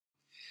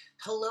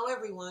Hello,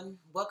 everyone.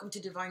 Welcome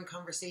to Divine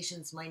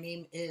Conversations. My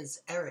name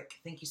is Eric.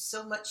 Thank you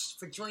so much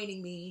for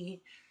joining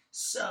me.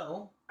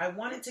 So, I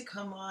wanted to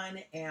come on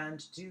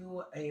and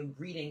do a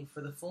reading for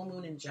the full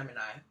moon in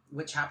Gemini,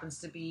 which happens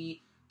to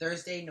be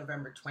Thursday,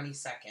 November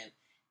 22nd.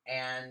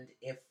 And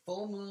if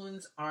full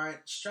moons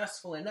aren't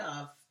stressful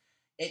enough,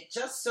 it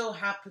just so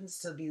happens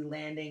to be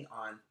landing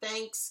on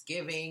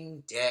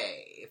Thanksgiving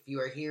Day. If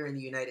you are here in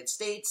the United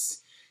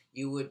States,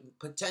 you would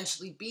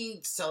potentially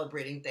be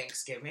celebrating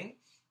Thanksgiving.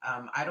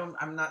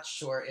 I'm not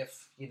sure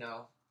if,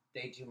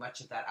 they do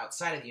much of that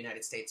outside of the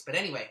United States. But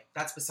anyway,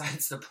 that's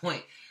besides the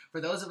point.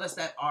 For those of us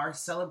that are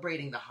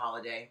celebrating the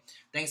holiday,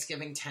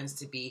 Thanksgiving tends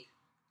to be,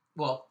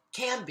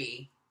 can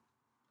be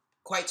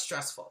quite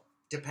stressful,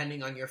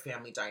 depending on your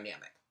family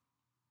dynamic.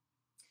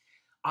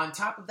 On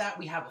top of that,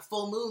 we have a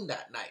full moon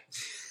that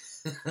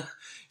night.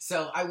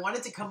 So I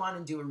wanted to come on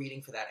and do a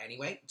reading for that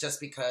anyway, just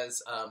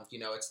because,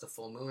 it's the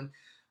full moon.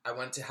 I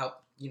wanted to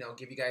help,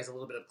 give you guys a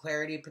little bit of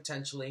clarity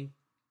potentially.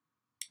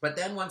 But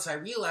then once I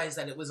realized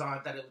that it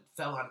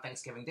fell on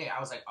Thanksgiving Day, I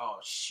was like, oh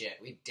shit,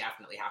 we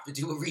definitely have to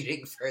do a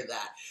reading for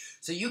that.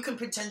 So you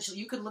could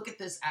look at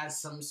this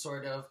as some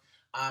sort of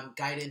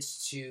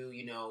guidance to,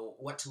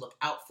 what to look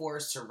out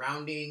for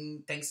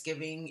surrounding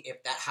Thanksgiving,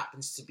 if that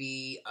happens to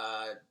be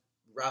a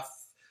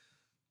rough,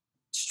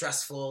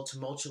 stressful,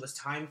 tumultuous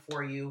time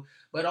for you.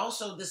 But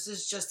also, this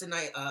is just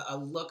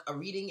a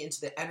reading into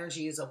the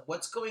energies of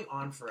what's going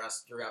on for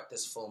us throughout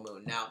this full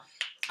moon. Now,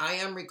 I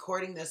am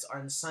recording this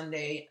on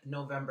Sunday,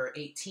 November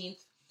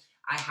 18th.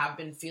 I have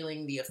been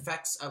feeling the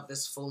effects of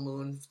this full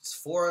moon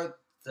for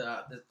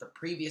the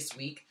previous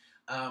week.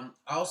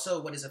 Also,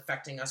 what is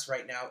affecting us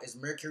right now is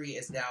Mercury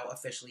is now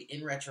officially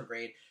in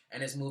retrograde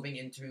and is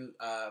moving through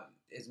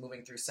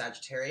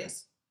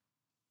Sagittarius.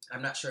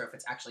 I'm not sure if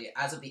it's actually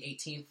as of the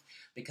 18th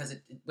because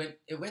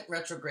it went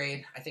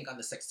retrograde, I think, on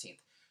the 16th.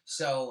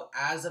 So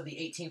as of the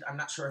 18th, I'm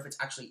not sure if it's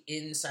actually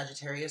in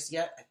Sagittarius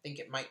yet. I think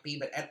it might be,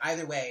 but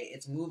either way,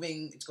 it's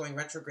going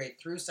retrograde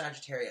through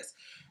Sagittarius.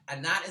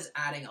 And that is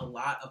adding a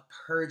lot of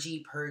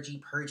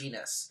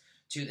purginess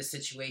to the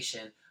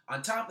situation.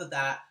 On top of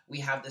that, we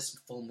have this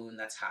full moon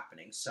that's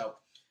happening. So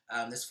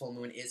this full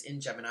moon is in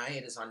Gemini.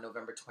 It is on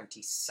November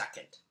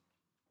 22nd.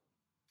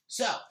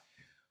 So,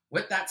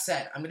 with that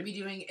said, I'm going to be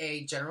doing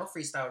a general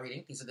freestyle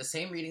reading. These are the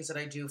same readings that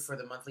I do for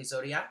the monthly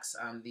Zodiacs.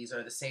 These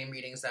are the same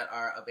readings that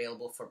are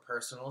available for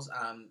personals.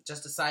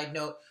 Just a side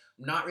note,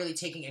 I'm not really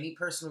taking any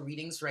personal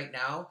readings right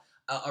now.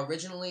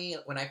 Originally,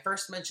 when I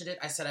first mentioned it,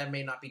 I said I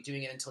may not be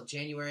doing it until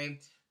January.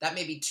 That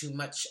may be too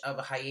much of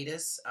a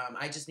hiatus.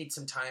 I just need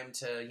some time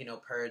to,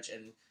 purge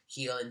and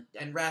heal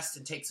and rest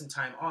and take some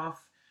time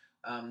off,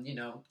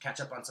 catch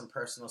up on some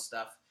personal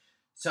stuff.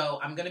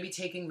 So I'm going to be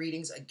taking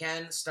readings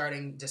again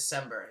starting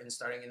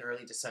in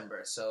early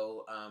December.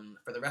 So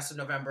for the rest of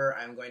November,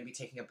 I'm going to be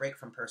taking a break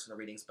from personal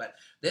readings. But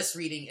this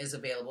reading is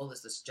available.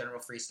 This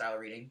general freestyle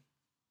reading.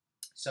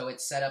 So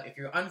it's set up, if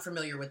you're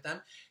unfamiliar with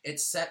them,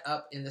 it's set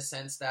up in the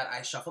sense that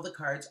I shuffle the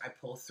cards. I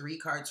pull 3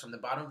 cards from the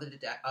bottom of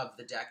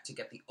the deck to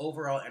get the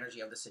overall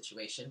energy of the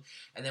situation.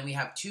 And then we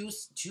have two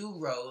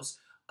rows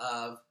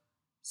of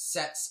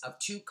sets of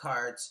 2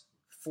 cards,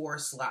 4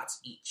 slots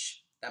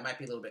each. That might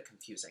be a little bit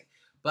confusing.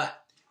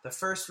 But the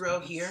first row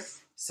here,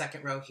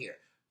 second row here.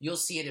 You'll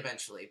see it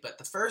eventually. But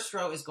the first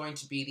row is going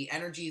to be the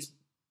energies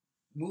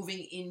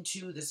moving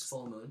into this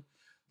full moon.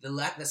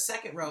 The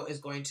second row is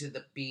going to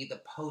be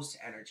the post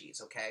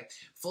energies, okay?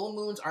 Full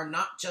moons are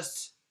not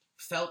just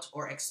felt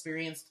or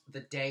experienced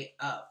the day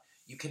of.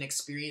 You can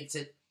experience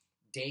it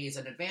days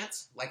in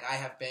advance, like I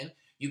have been.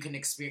 You can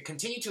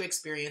continue to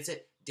experience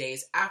it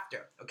days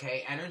after,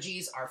 okay?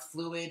 Energies are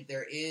fluid.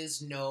 There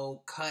is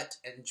no cut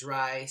and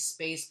dry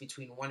space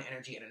between one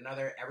energy and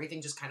another.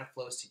 Everything just kind of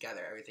flows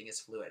together. Everything is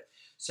fluid.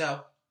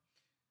 So,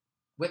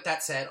 with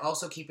that said,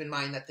 also keep in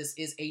mind that this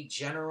is a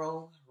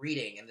general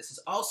reading, and this is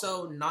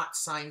also not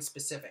sign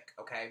specific,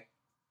 okay?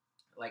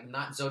 Like,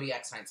 not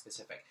Zodiac sign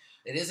specific.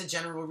 It is a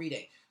general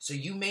reading, so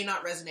you may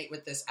not resonate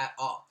with this at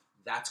all.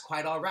 That's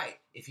quite all right.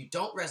 If you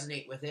don't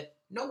resonate with it,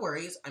 no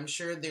worries. I'm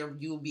sure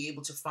you'll be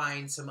able to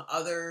find some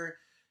other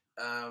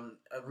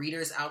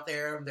readers out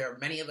there. There are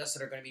many of us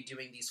that are going to be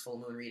doing these full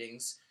moon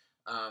readings,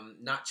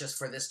 not just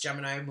for this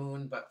Gemini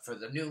moon, but for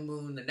the new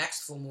moon, the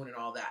next full moon, and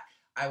all that.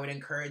 I would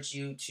encourage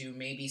you to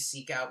maybe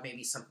seek out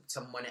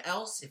someone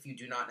else if you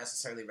do not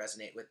necessarily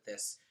resonate with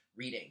this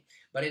reading.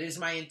 But it is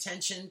my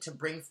intention to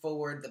bring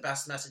forward the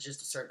best messages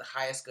to serve the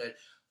highest good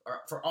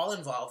for all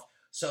involved.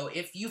 So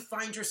if you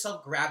find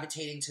yourself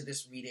gravitating to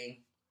this reading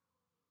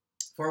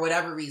for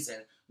whatever reason,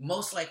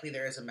 most likely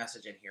there is a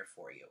message in here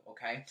for you,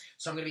 okay?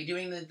 So I'm going to be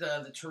doing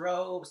the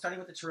tarot, starting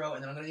with the tarot,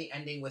 and then I'm going to be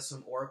ending with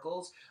some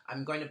oracles.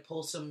 I'm going to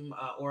pull some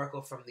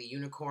oracle from the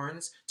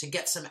unicorns to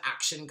get some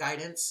action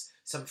guidance,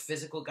 some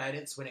physical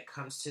guidance when it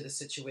comes to the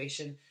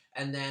situation,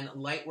 and then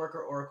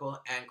Lightworker Oracle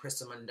and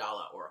Crystal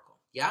Mandala Oracle,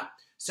 yeah?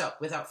 So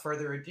without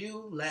further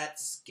ado,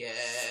 let's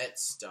get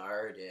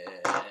started.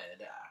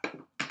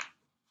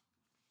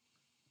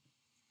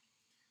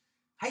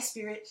 Hi,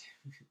 Spirit.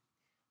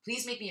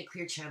 Please make me a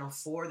clear channel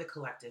for the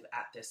collective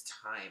at this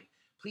time.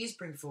 Please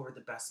bring forward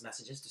the best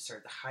messages to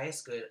serve the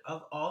highest good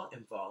of all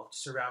involved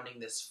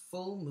surrounding this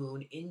full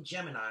moon in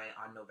Gemini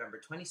on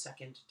November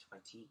 22nd,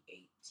 2018.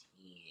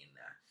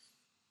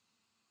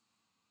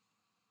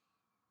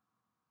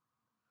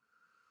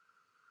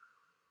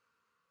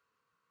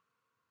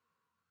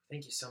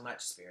 Thank you so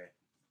much, Spirit.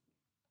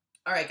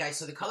 All right, guys,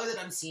 so the color that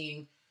I'm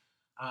seeing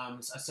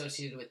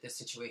associated with this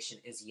situation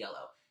is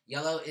yellow.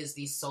 Yellow is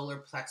the solar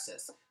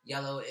plexus.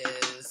 Yellow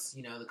is,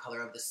 you know, the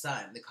color of the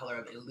sun, the color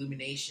of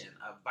illumination,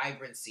 of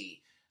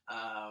vibrancy,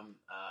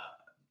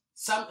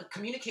 some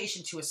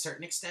communication to a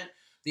certain extent.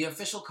 The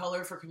official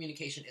color for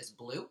communication is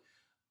blue.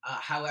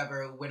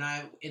 However,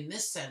 in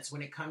this sense,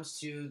 when it comes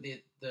to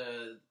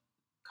the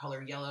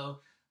color yellow,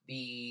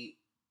 the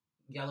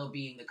yellow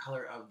being the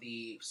color of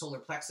the solar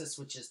plexus,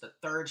 which is the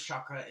third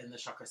chakra in the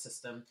chakra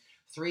system.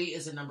 3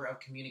 is a number of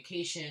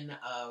communication,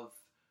 of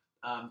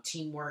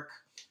teamwork,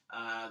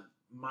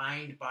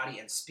 mind, body,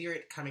 and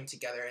spirit coming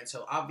together. And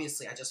so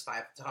obviously I just saw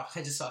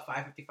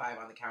 555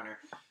 on the counter.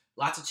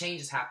 Lots of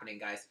changes happening,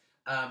 guys.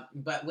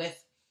 But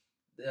with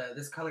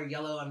this color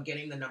yellow, I'm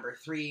getting the number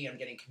 3. I'm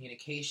getting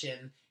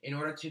communication. In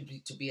order to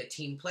be a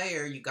team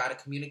player, you got to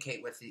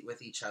communicate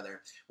with each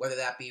other, whether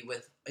that be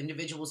with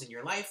individuals in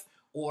your life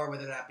or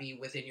whether that be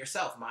within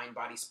yourself, mind,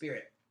 body,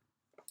 spirit.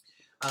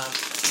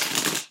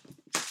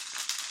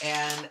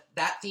 And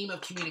that theme of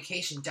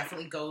communication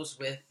definitely goes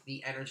with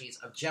the energies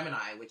of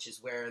Gemini, which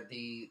is where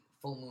the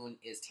full moon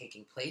is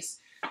taking place.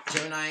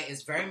 Gemini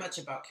is very much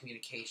about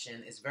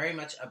communication, is very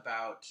much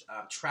about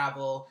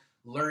travel,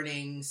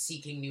 learning,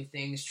 seeking new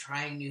things,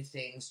 trying new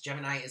things.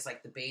 Gemini is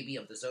like the baby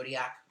of the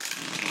Zodiac.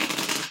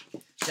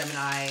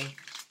 Gemini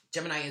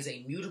is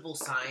a mutable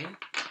sign,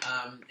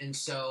 and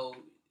so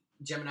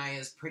Gemini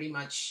is pretty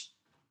much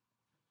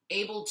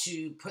able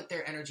to put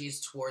their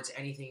energies towards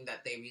anything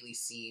that they really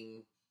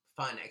seem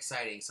fun,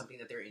 exciting, something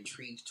that they're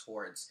intrigued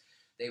towards.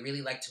 They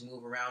really like to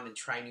move around and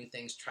try new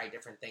things, try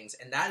different things.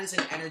 And that is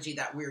an energy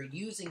that we're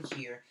using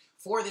here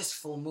for this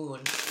full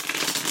moon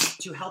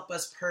to help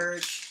us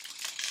purge,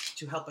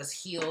 to help us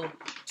heal,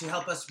 to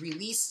help us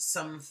release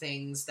some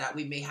things that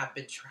we may have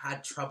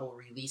had trouble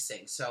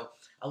releasing. So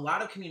a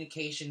lot of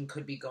communication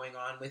could be going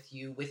on with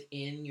you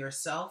within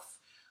yourself.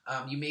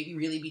 You may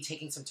really be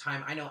taking some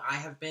time. I know I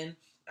have been.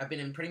 I've been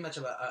in pretty much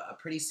of a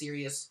pretty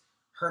serious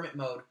hermit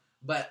mode,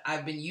 but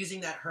I've been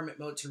using that hermit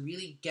mode to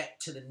really get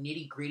to the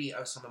nitty-gritty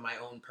of some of my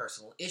own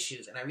personal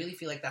issues, and I really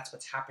feel like that's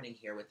what's happening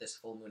here with this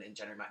full moon in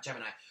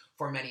Gemini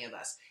for many of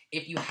us.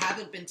 If you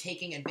haven't been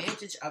taking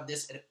advantage of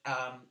this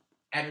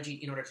energy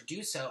in order to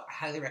do so, I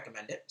highly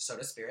recommend it. So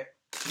does Spirit.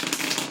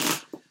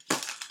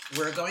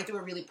 We're going through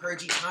a really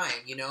purgy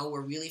time, you know?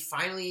 We're really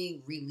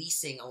finally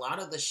releasing a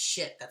lot of the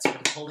shit that's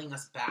been holding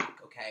us back,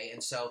 okay?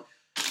 And so,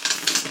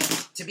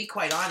 to be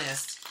quite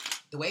honest,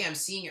 the way I'm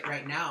seeing it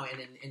right now,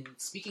 and in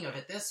speaking of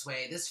it this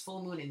way, this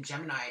full moon in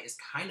Gemini is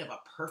kind of a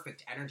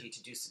perfect energy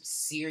to do some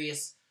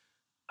serious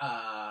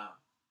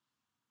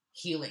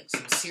healing,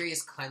 some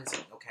serious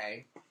cleansing,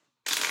 okay?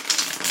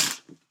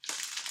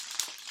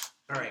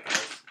 All right,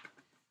 guys.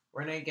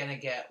 We're going to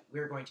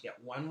get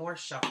one more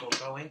shuffle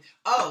going.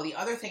 Oh, the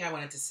other thing I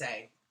wanted to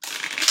say.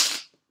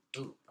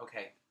 Ooh,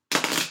 okay.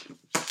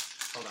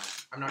 Hold on.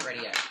 I'm not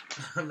ready yet.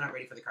 I'm not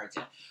ready for the cards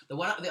yet. The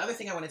other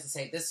thing I wanted to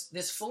say,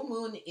 this full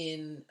moon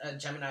in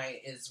Gemini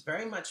is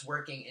very much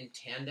working in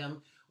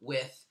tandem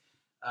with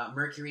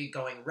Mercury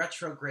going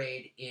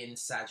retrograde in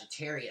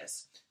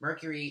Sagittarius.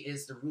 Mercury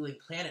is the ruling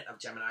planet of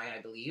Gemini,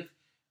 I believe.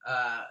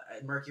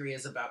 Mercury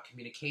is about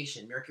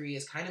communication. Mercury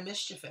is kind of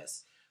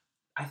mischievous.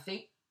 I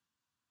think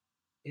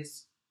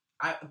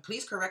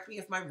please correct me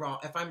if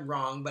I'm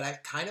wrong, but I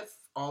kind of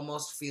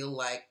almost feel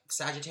like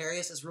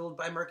Sagittarius is ruled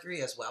by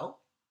Mercury as well.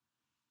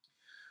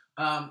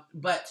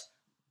 But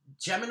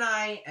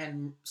Gemini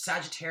and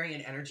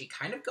Sagittarian energy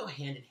kind of go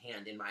hand in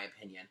hand, in my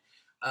opinion.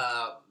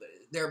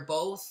 They're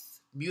both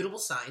mutable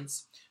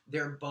signs.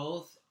 They're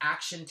both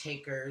action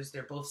takers.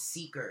 They're both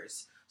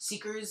seekers.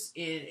 Seekers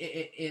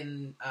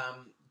in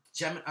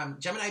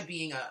Gemini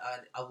being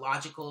a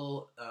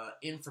logical,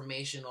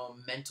 informational,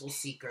 mental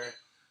seeker.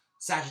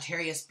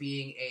 Sagittarius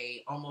being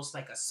almost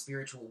like a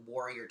spiritual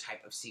warrior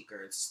type of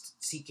seeker. It's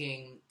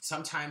seeking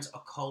sometimes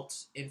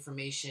occult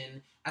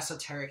information,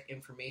 esoteric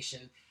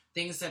information,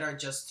 things that are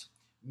just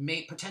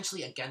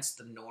potentially against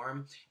the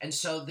norm. And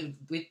so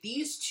with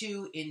these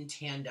two in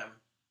tandem,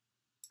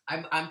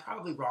 I'm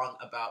probably wrong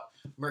about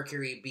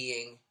Mercury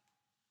being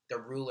the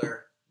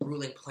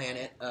ruling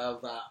planet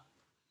of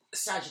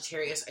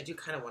Sagittarius. I do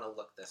kind of want to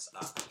look this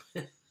up.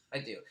 I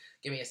do.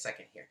 Give me a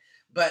second here.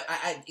 But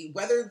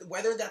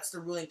whether that's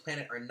the ruling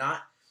planet or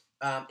not,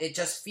 it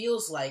just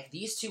feels like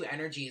these two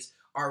energies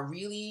are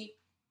really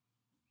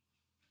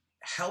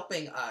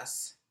helping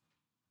us.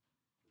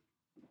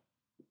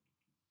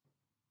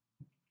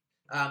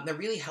 They're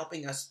really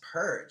helping us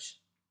purge.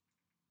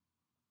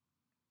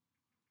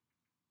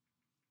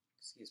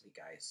 Excuse me,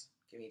 guys.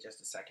 Give me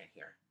just a second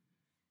here.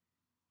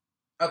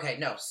 Okay,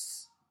 no.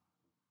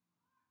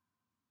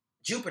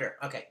 Jupiter.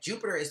 Okay,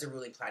 Jupiter is the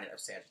ruling planet of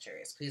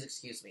Sagittarius. Please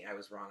excuse me, I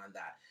was wrong on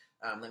that.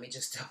 Let me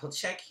just double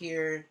check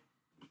here.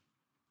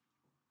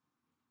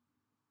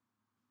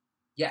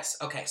 Yes,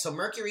 okay. So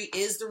Mercury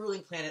is the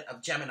ruling planet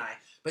of Gemini,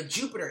 but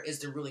Jupiter is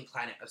the ruling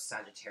planet of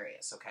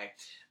Sagittarius, okay?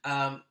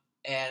 And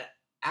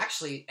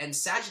actually, and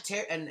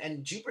Sagittarius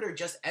and Jupiter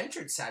just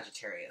entered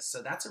Sagittarius,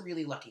 so that's a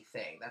really lucky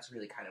thing. That's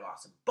really kind of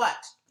awesome.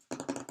 But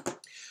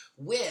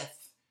with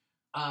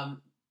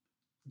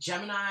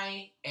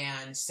Gemini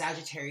and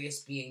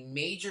Sagittarius being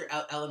major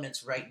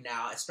elements right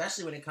now,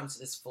 especially when it comes to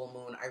this full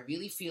moon, I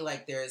really feel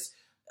like there's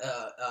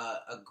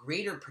a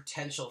greater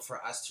potential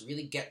for us to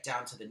really get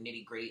down to the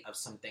nitty gritty of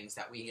some things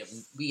that we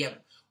have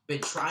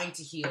been trying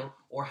to heal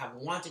or have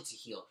wanted to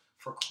heal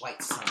for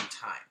quite some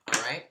time.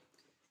 All right.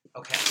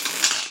 Okay.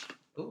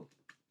 Ooh,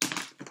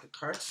 the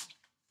cards.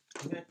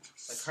 Okay.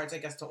 The cards, I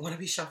guess, don't want to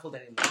be shuffled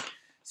anymore.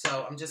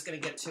 So I'm just gonna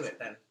get to it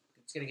then.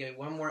 It's gonna give me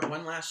one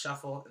last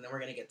shuffle, and then we're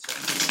gonna get to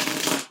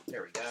it.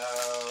 There we go.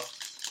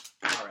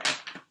 All right.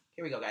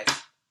 Here we go, guys.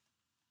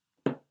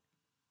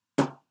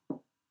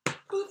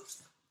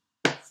 Oops.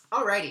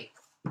 Alrighty.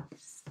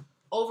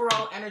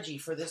 Overall energy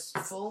for this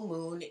full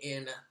moon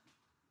in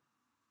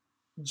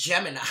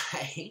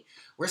Gemini,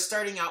 we're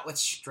starting out with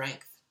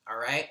strength. All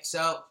right.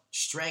 So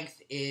strength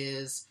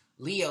is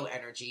Leo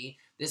energy.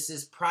 This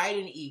is pride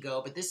and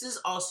ego, but this is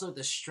also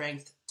the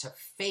strength to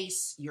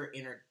face your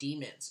inner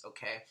demons.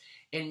 Okay.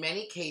 In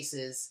many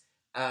cases,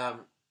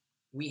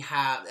 we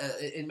have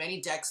in many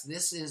decks.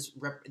 This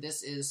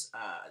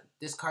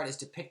card is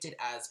depicted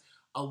as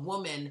a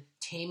woman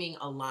taming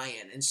a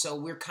lion. And so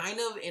we're kind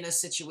of in a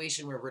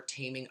situation where we're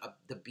taming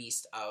the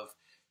beast of,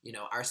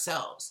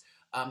 ourselves.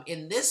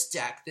 In this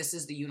deck, this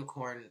is the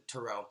Unicorn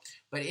Tarot,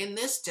 but in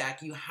this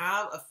deck, you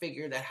have a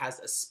figure that has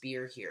a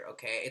spear here,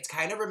 okay? It's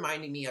kind of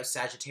reminding me of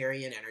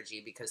Sagittarian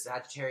energy because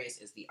Sagittarius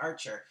is the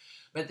archer,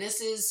 but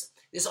this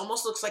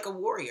almost looks like a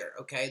warrior,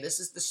 okay? This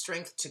is the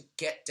strength to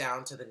get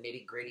down to the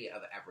nitty-gritty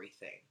of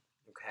everything,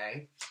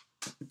 okay?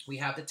 We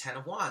have the Ten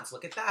of Wands.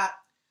 Look at that.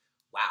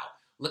 Wow.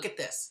 Look at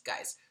this,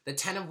 guys. The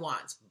Ten of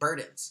Wands,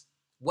 burdens.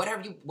 What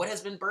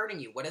has been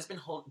burdening you? What has been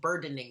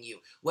burdening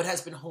you? What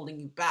has been holding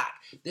you back?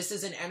 This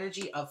is an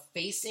energy of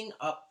facing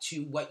up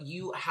to what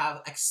you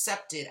have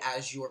accepted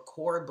as your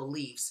core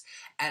beliefs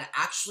and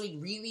actually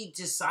really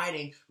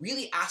deciding,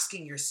 really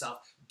asking yourself,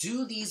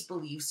 do these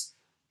beliefs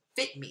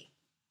fit me?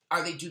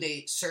 Do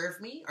they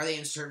serve me? Are they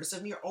in service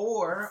of me?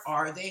 Or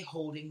are they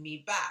holding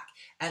me back?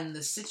 And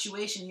the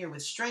situation here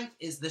with strength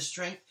is the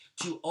strength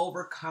to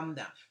overcome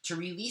them, to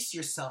release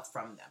yourself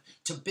from them,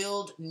 to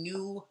build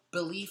new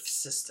belief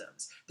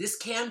systems. This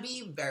can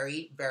be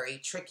very, very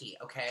tricky,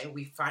 okay?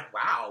 We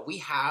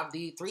have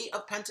the Three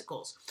of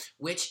Pentacles,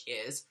 which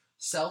is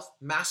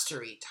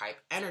self-mastery type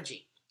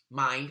energy,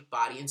 mind,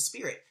 body, and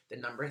spirit, the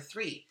number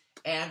 3.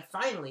 And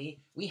finally,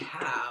 we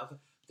have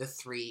the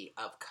Three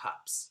of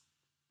Cups.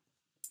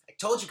 I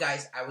told you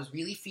guys I was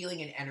really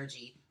feeling an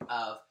energy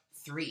of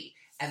 3.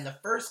 And the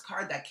first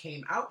card that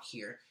came out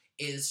here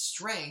is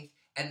Strength,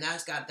 and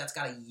that's got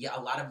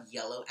a lot of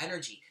yellow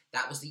energy.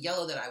 That was the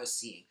yellow that I was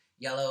seeing.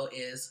 Yellow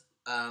is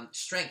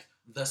strength.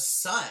 The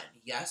sun,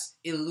 yes,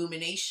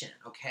 illumination,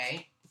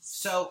 okay?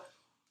 So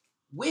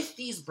with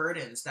these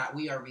burdens that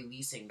we are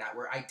releasing, that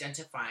we're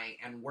identifying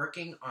and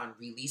working on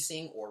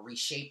releasing or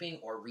reshaping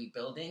or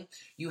rebuilding,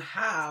 you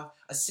have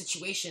a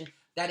situation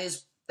that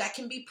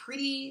can be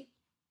pretty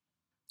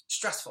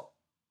stressful.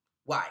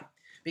 Why?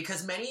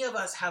 Because many of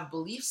us have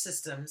belief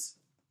systems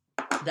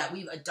that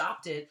we've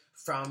adopted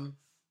from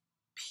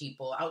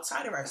people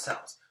outside of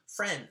ourselves,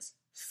 friends,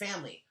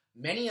 family.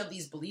 Many of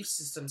these belief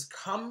systems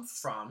come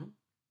from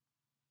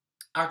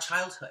our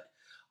childhood,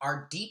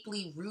 are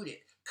deeply rooted,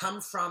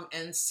 come from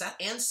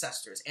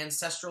ancestors,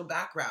 ancestral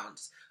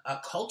backgrounds,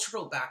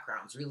 cultural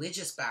backgrounds,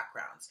 religious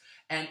backgrounds.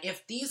 And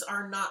if these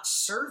are not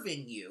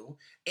serving you,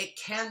 it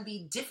can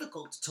be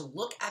difficult to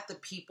look at the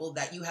people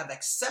that you have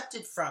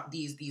accepted from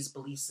these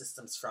belief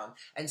systems from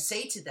and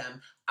say to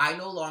them, I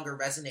no longer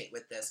resonate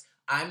with this.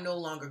 I'm no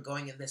longer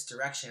going in this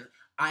direction.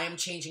 I am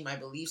changing my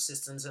belief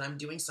systems and I'm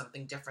doing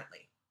something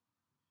differently.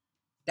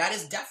 That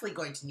is definitely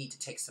going to need to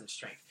take some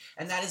strength.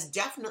 And that is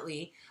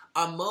definitely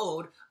a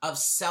mode of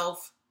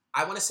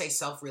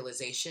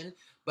self-realization,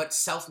 but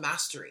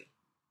self-mastery.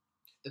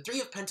 The Three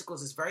of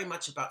Pentacles is very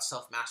much about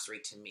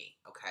self-mastery to me,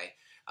 okay?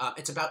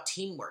 It's about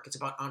teamwork. It's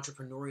about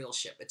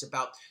entrepreneurship. It's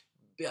about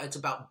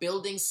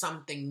building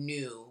something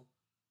new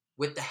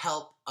with the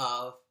help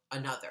of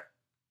another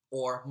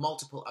or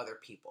multiple other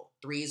people.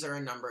 3s are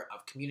a number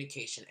of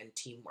communication and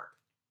teamwork.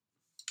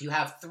 You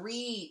have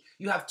 2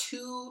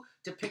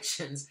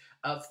 depictions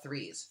of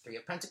 3s. 3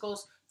 of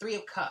Pentacles, 3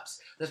 of Cups.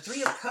 The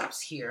 3 of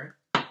Cups here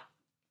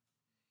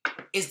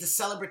is the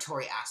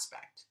celebratory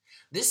aspect.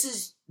 This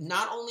is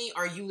not only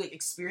are you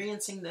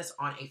experiencing this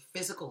on a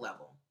physical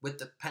level with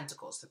the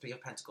Pentacles, the 3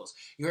 of Pentacles,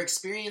 you're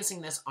experiencing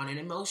this on an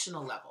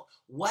emotional level.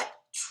 What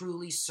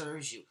truly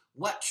serves you?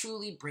 What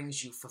truly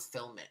brings you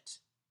fulfillment?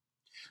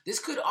 This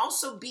could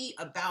also be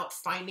about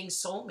finding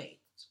soulmates,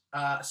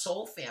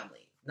 soul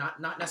family,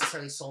 not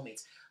necessarily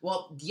soulmates.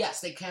 Well,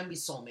 yes, they can be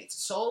soulmates.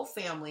 Soul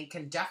family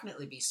can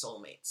definitely be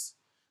soulmates.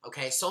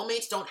 Okay,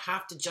 soulmates don't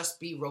have to just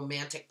be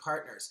romantic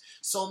partners.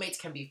 Soulmates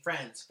can be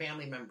friends,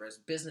 family members,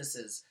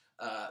 businesses,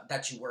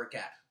 that you work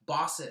at,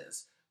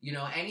 bosses, you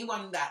know,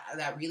 anyone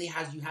that really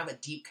has, you have a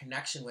deep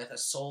connection with, a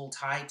soul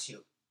tie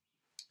to.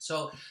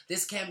 So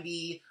this can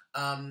be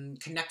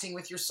connecting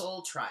with your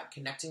soul tribe,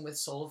 connecting with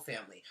soul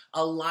family,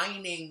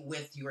 aligning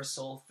with your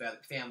soul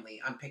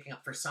family. I'm picking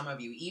up for some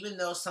of you, even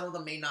though some of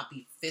them may not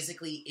be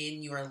physically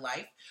in your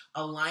life,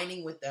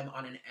 aligning with them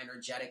on an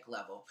energetic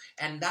level.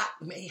 And that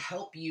may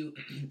help you,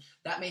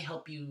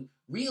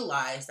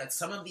 realize that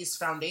some of these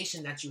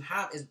foundation that you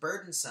have is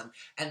burdensome,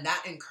 and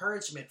that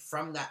encouragement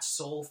from that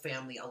soul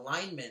family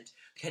alignment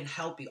can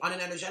help you on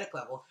an energetic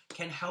level,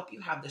 can help you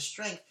have the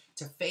strength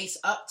to face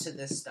up to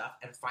this stuff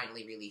and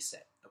finally release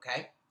it.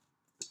 Okay,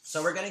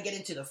 so we're going to get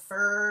into the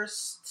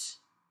first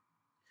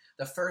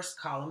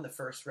column, the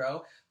first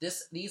row.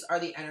 These are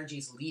the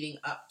energies leading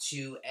up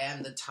to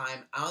and the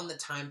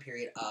time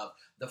period of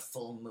the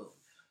full moon.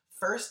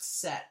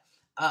 First set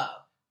of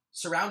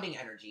surrounding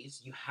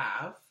energies, you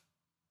have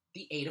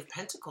the Eight of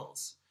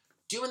Pentacles.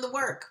 Doing the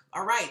work.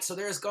 All right, so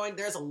there's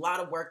a lot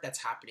of work that's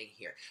happening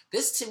here.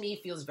 This to me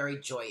feels very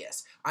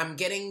joyous. I'm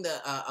getting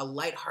a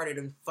lighthearted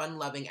and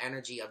fun-loving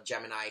energy of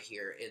Gemini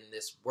here in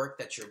this work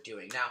that you're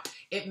doing. Now,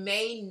 it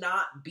may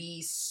not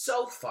be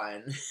so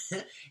fun.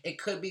 It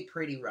could be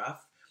pretty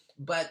rough,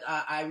 but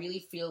I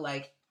really feel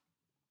like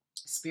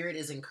Spirit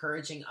is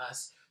encouraging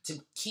us to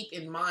keep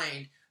in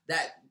mind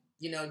that,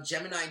 you know,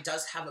 Gemini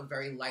does have a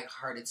very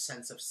lighthearted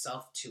sense of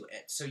self to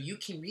it. So you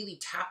can really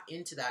tap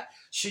into that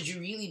should you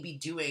really be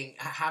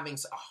having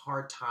a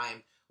hard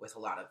time with a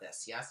lot of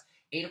this, yes?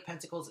 Eight of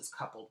Pentacles is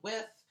coupled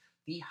with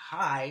the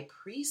High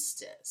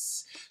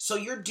Priestess. So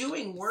you're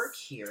doing work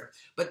here,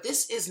 but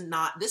this is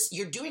not,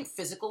 you're doing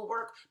physical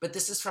work, but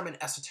this is from an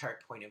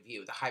esoteric point of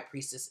view. The High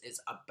Priestess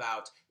is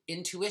about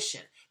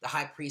intuition. The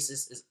High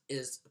Priestess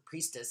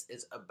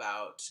is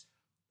about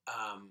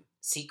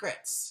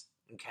secrets.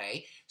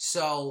 Okay,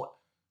 so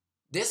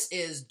this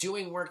is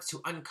doing work to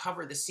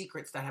uncover the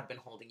secrets that have been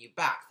holding you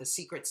back, the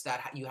secrets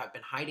that you have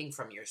been hiding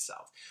from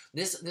yourself.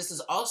 This is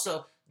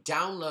also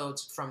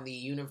downloads from the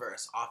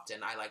universe.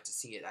 Often I like to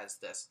see it as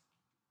this.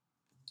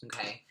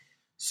 Okay,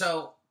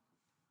 so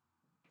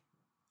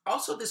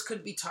also this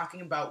could be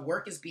talking about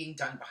work is being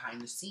done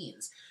behind the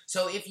scenes.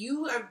 So if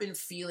you have been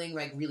feeling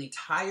like really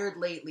tired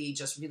lately,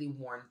 just really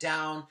worn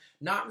down,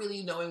 not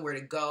really knowing where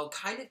to go,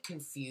 kind of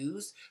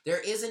confused,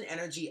 there is an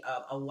energy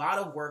of a lot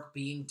of work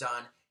being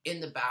done in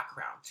the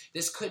background.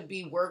 This could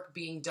be work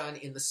being done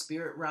in the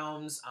spirit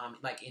realms,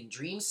 like in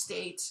dream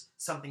state,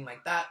 something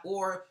like that,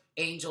 or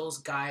angels,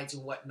 guides,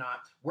 and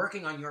whatnot,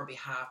 working on your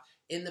behalf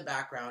in the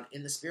background,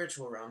 in the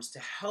spiritual realms, to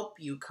help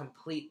you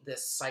complete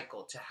this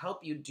cycle, to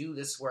help you do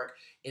this work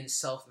in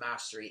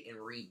self-mastery, in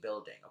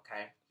rebuilding,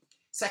 okay?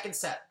 Second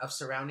set of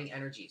surrounding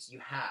energies, you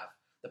have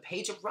the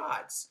Page of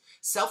Rods.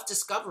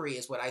 Self-discovery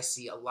is what I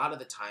see a lot of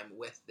the time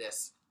with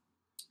this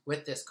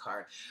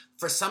card.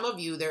 For some of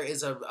you, there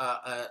is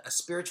a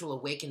spiritual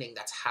awakening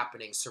that's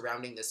happening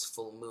surrounding this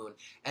full moon,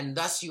 and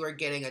thus you are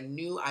getting a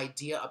new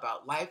idea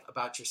about life,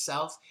 about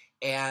yourself,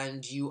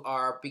 and you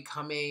are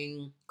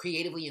becoming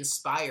creatively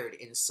inspired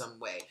in some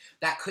way.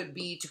 That could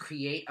be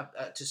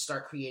to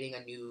start creating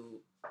a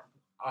new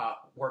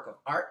work of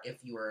art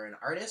if you are an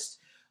artist,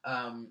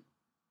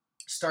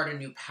 start a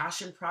new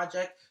passion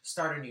project,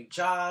 start a new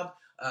job,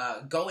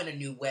 go in a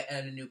new way,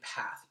 and a new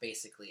path,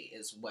 basically,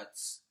 is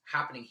what's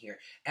happening here.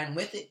 And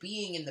with it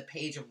being in the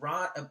Page of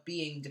Rods,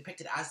 being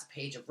depicted as the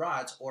Page of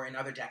Rods, or in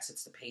other decks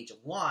it's the Page of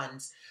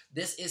Wands,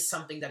 this is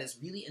something that is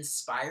really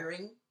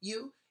inspiring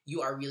you.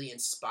 You are really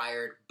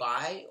inspired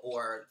by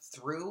or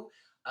through.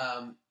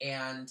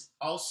 And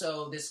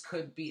also this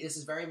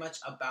is very much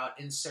about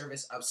in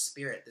service of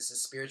spirit. This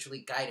is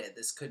spiritually guided.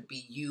 This could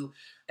be you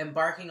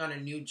embarking on a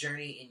new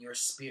journey in your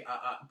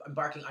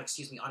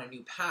on a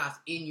new path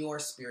in your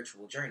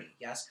spiritual journey.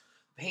 Yes.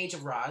 Page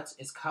of Rods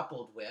is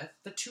coupled with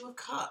the Two of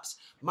Cups.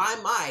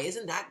 My,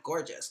 isn't that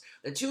gorgeous?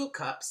 The Two of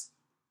Cups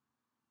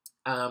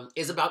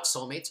is about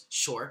soulmates,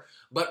 sure.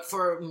 But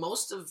for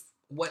most of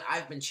what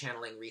I've been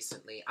channeling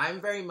recently,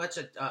 I'm very much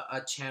a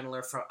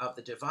channeler of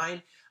the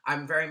divine.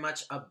 I'm very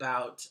much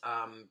about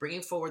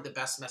bringing forward the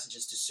best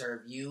messages to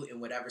serve you in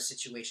whatever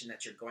situation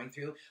that you're going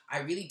through. I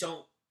really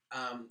don't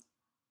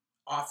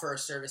offer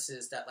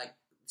services that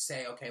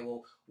say, okay,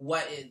 well,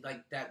 what is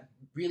that,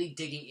 really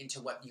digging into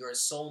what your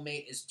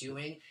soulmate is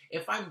doing.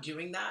 If I'm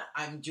doing that,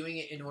 I'm doing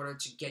it in order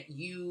to get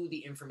you the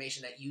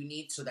information that you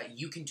need so that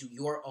you can do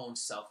your own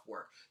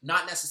self-work,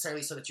 not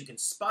necessarily so that you can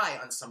spy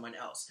on someone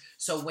else.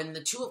 So when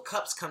the Two of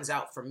Cups comes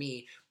out for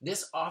me,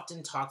 this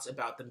often talks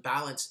about the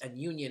balance and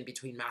union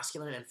between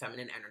masculine and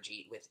feminine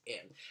energy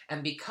within.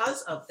 And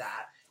because of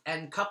that,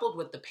 and coupled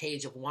with the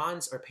Page of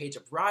Wands or Page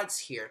of Rods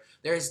here,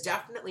 there is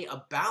definitely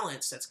a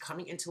balance that's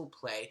coming into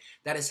play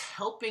that is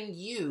helping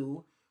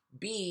you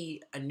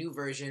be a new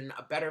version,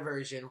 a better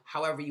version,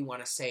 however you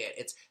want to say it.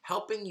 It's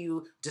helping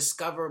you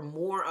discover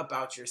more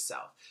about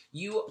yourself.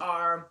 You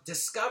are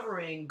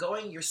discovering,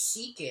 you're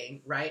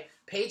seeking, right?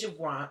 Page of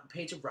Rods,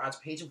 Page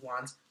of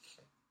Wands.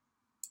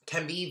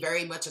 can be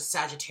very much a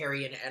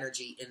Sagittarian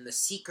energy in the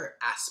seeker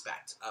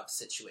aspect of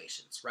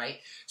situations, right?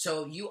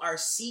 So you are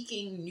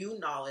seeking new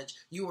knowledge.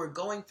 You are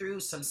going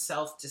through some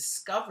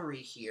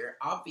self-discovery here.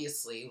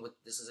 Obviously,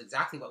 this is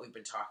exactly what we've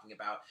been talking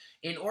about,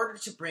 in order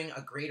to bring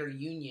a greater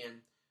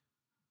union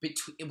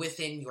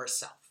within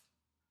yourself.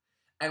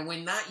 And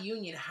when that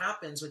union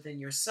happens within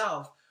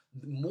yourself,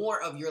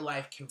 more of your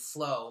life can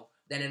flow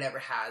than it ever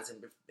has in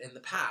the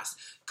past.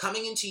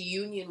 Coming into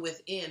union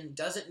within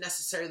doesn't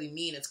necessarily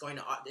mean it's going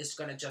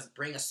to just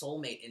bring a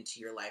soulmate into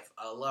your life,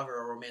 a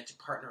lover, a romantic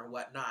partner, or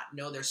whatnot.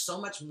 No, there's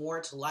so much more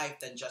to life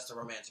than just a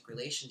romantic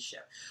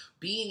relationship.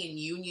 Being in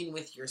union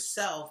with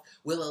yourself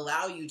will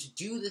allow you to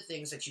do the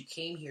things that you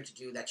came here to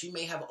do, that you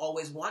may have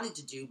always wanted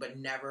to do, but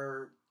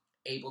never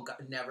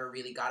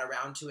really got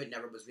around to it,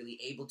 never was really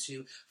able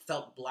to,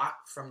 felt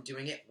blocked from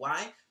doing it.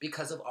 Why?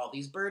 Because of all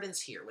these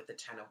burdens here with the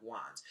Ten of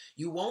Wands.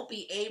 You won't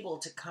be able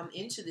to come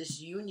into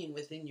this union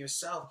within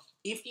yourself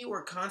if you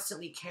are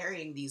constantly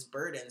carrying these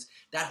burdens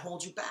that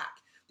hold you back.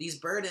 These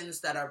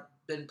burdens that are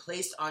been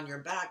placed on your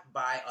back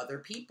by other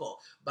people,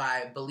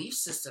 by belief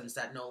systems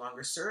that no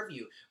longer serve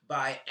you,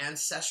 by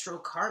ancestral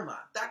karma,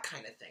 that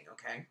kind of thing,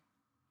 okay?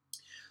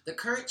 The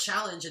current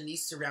challenge in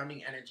these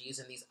surrounding energies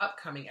and these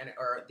upcoming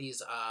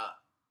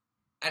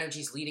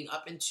energies leading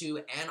up into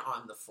and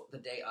on the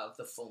day of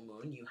the full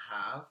moon, you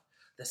have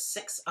the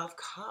Six of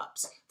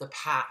Cups, the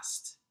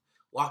past,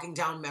 walking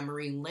down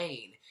memory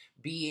lane,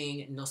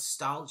 being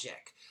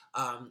nostalgic,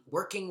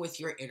 working with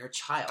your inner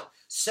child.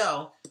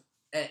 So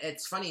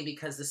it's funny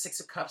because the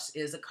Six of Cups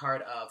is a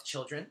card of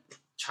children,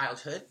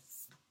 childhood,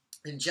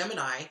 and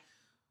Gemini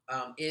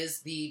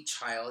is the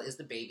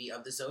baby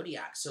of the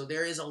Zodiac. So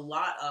there is a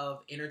lot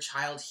of inner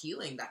child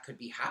healing that could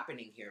be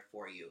happening here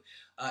for you.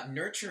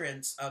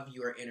 Nurturance of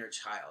your inner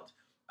child.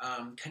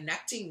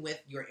 Connecting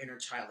with your inner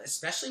child,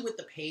 especially with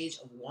the Page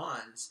of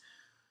Wands.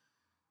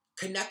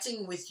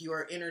 Connecting with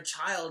your inner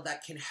child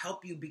that can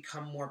help you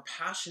become more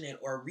passionate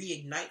or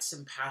reignite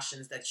some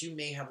passions that you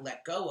may have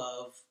let go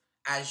of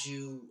as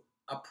you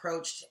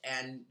approached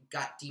and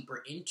got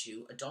deeper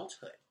into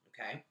adulthood,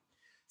 okay?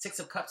 Six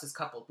of Cups is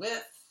coupled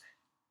with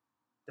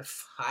the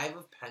Five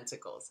of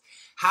Pentacles.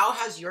 How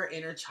has your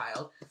inner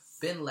child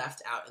been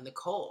left out in the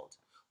cold?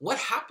 What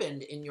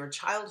happened in your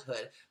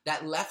childhood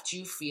that left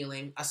you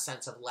feeling a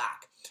sense of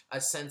lack,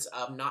 a sense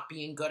of not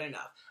being good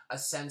enough, a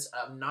sense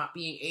of not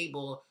being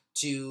able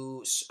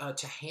to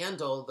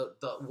handle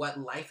the what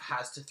life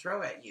has to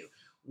throw at you?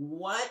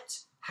 What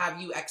have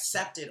you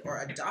accepted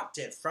or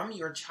adopted from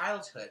your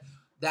childhood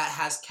that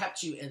has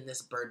kept you in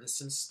this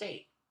burdensome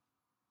state?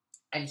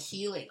 And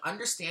healing,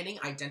 understanding,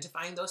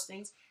 identifying those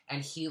things,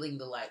 and healing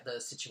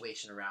the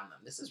situation around them.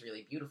 This is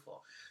really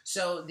beautiful.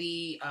 So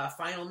the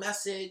final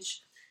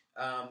message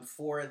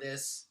for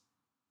these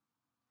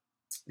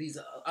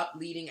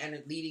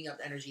leading up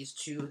energies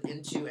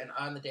into and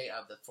on the day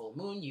of the full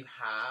moon, you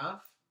have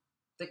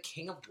the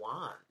King of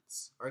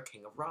Wands or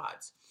King of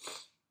Rods.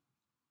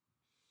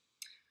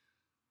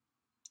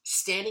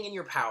 Standing in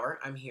your power,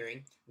 I'm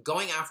hearing,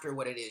 going after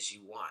what it is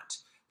you want.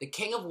 The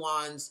King of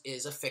Wands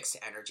is a fixed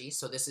energy,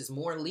 so this is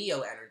more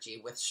Leo energy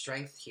with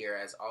strength here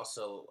as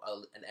also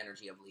an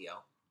energy of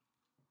Leo.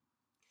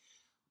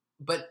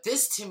 But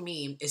this to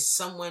me is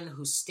someone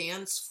who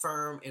stands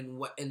firm in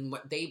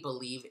what they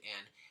believe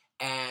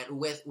in, and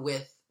with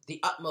the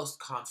utmost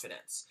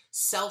confidence,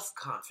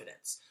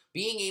 self-confidence,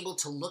 being able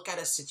to look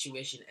at a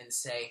situation and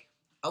say,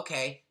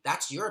 okay,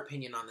 that's your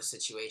opinion on the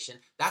situation.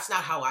 That's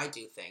not how I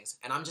do things,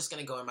 and I'm just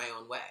going to go in my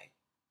own way.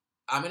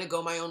 I'm going to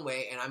go my own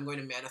way, and I'm going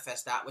to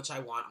manifest that which I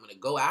want. I'm going to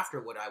go after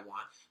what I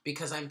want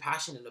because I'm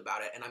passionate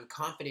about it, and I'm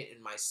confident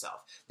in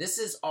myself. This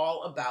is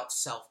all about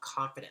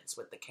self-confidence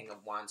with the King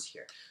of Wands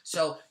here.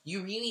 So we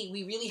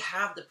really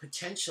have the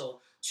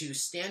potential to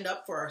stand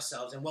up for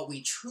ourselves and what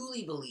we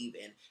truly believe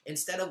in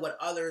instead of what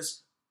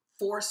others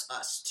force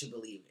us to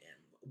believe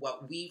in,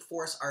 what we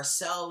force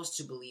ourselves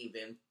to believe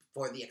in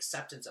for the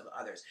acceptance of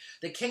others.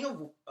 The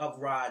King of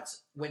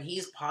Rods, when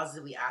he's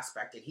positively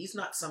aspected, he's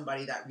not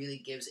somebody that really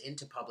gives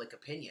into public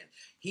opinion.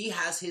 He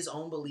has his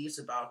own beliefs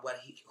about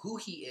who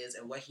he is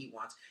and what he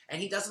wants,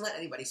 and he doesn't let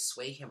anybody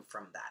sway him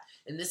from that.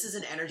 And this is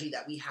an energy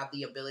that we have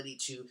the ability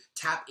to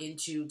tap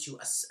into,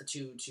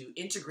 to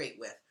integrate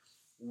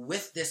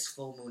with this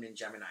full moon in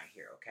Gemini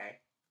here, okay?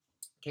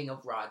 King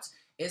of Rods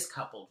is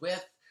coupled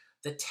with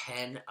the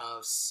Ten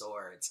of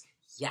Swords.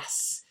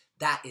 Yes,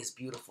 that is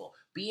beautiful.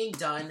 Being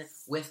done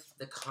with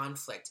the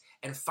conflict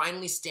and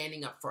finally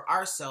standing up for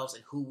ourselves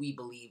and who we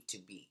believe to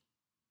be.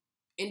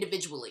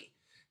 Individually,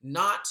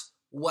 not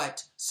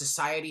what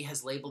society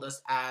has labeled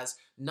us as,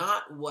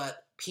 not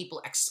what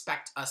people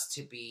expect us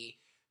to be,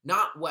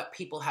 not what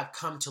people have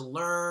come to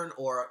learn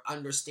or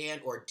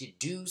understand or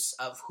deduce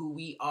of who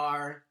we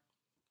are,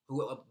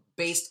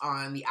 based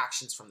on the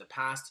actions from the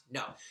past.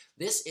 No,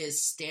 this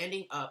is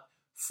standing up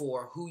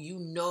for who you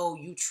know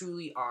you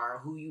truly are,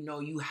 who you know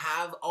you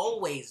have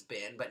always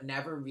been, but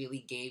never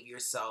really gave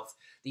yourself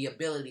the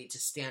ability to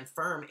stand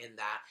firm in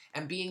that,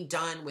 and being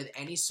done with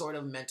any sort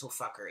of mental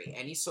fuckery,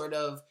 any sort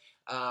of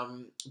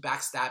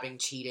backstabbing,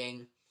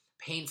 cheating,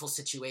 painful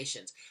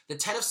situations. The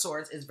Ten of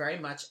Swords is very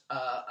much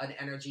an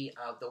energy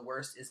of the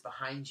worst is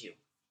behind you.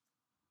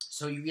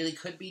 So you really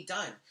could be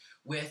done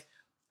with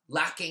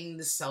lacking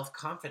the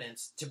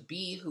self-confidence to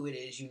be who it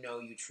is you know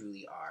you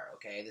truly are,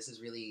 okay? This is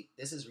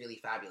really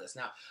fabulous.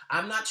 Now,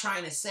 I'm not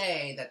trying to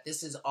say that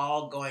this is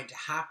all going to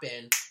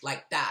happen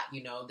like that,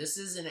 you know? This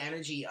is an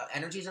energy.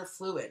 Energies are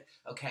fluid,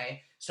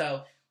 okay?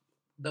 So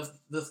the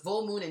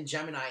full moon in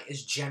Gemini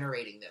is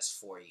generating this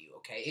for you,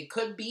 okay? It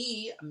could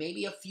be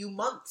maybe a few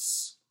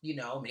months, you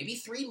know, maybe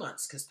 3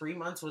 months, because 3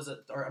 months was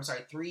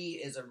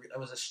three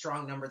was a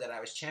strong number that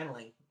I'm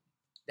channeling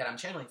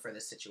for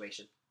this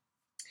situation.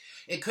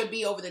 It could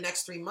be over the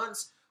next 3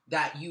 months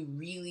that you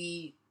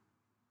really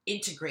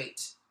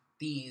integrate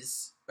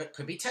these. It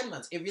could be 10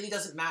 months. It really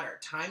doesn't matter.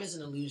 Time is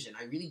an illusion.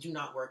 I do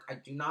not work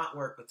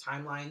with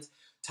timelines.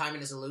 Time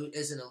is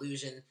an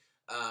illusion.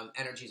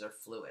 Energies are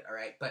fluid, all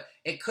right? But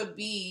it could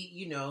be,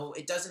 you know,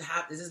 this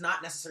is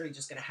not necessarily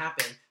just going to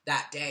happen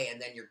that day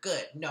and then you're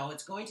good. No,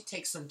 it's going to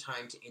take some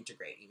time to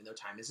integrate. Even though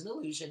time is an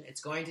illusion,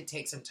 it's going to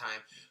take some time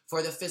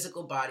for the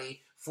physical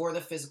body, for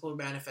the physical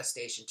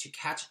manifestation to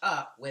catch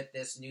up with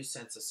this new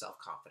sense of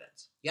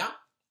self-confidence. Yeah?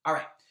 All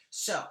right.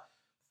 So,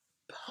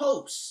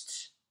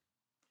 post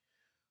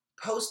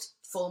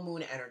full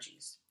moon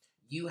energies,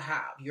 you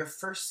have your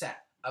first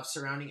set of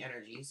surrounding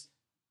energies,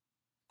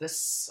 the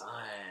sun.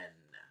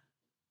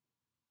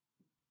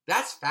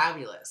 That's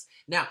fabulous.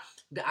 Now,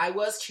 I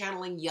was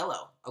channeling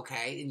yellow,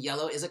 okay? And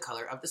yellow is a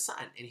color of the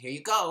sun. And here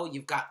you go,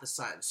 you've got the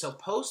sun. So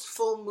post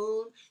full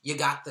moon, you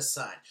got the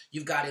sun.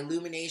 You've got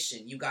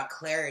illumination, you've got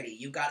clarity,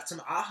 you've got some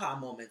aha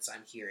moments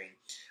I'm hearing.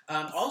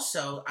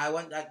 Also, I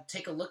want to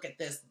take a look at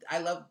this.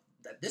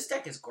 This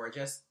deck is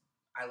gorgeous.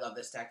 I love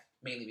this deck,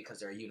 mainly because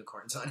there are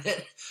unicorns on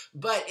it.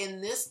 But in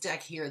this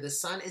deck here, the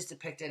sun is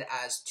depicted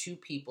as two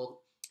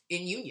people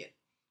in union.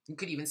 You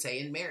could even say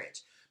in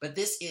marriage. But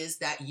this is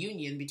that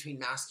union between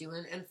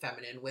masculine and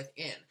feminine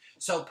within.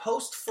 So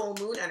post full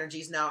moon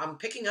energies, now I'm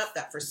picking up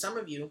that for some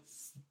of you,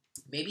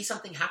 maybe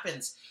something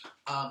happens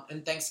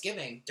during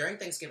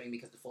Thanksgiving,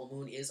 because the full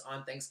moon is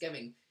on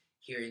Thanksgiving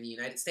here in the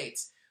United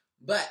States.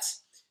 But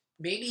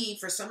maybe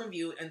for some of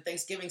you in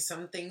Thanksgiving,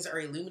 some things are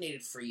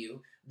illuminated for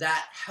you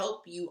that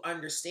help you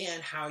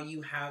understand how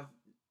you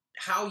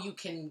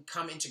can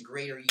come into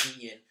greater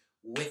union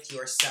with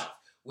yourself,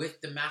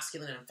 with the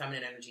masculine and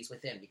feminine energies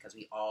within, because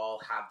we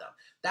all have them.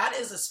 That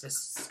is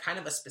kind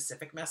of a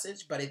specific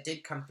message, but it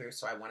did come through,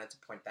 so I wanted to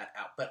point that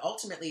out. But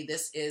ultimately,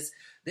 this is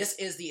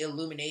the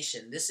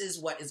illumination. This is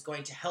what is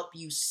going to help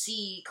you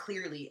see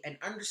clearly and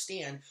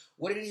understand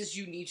what it is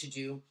you need to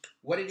do,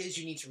 what it is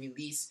you need to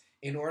release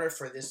in order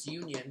for this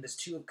union, this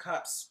Two of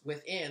Cups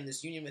within,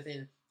 this union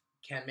within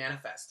can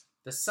manifest.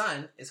 The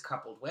sun is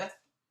coupled with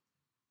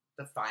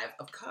the Five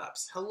of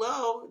Cups.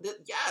 Hello?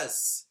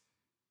 Yes!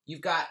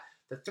 You've got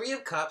the Three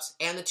of Cups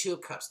and the Two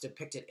of Cups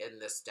depicted in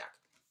this deck.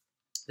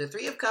 The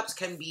Three of Cups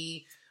can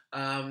be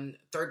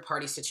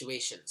third-party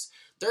situations.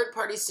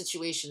 Third-party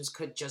situations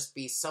could just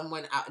be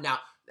someone out. Now,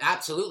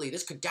 absolutely,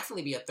 this could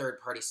definitely be a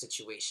third-party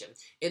situation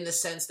in the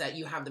sense that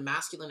you have the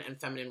masculine and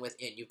feminine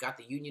within. You've got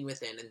the union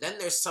within. And then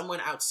there's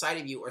someone outside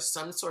of you or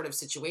some sort of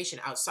situation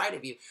outside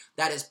of you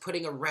that is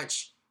putting a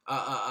wrench,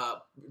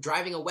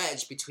 driving a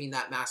wedge between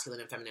that masculine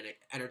and feminine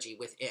energy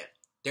within.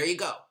 There you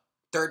go.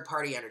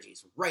 Third-party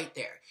energies, right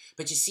there.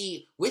 But you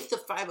see, with the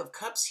Five of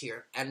Cups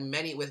here, and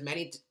many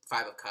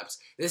Five of Cups,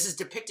 this is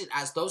depicted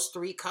as those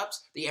 3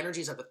 cups, the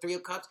energies of the Three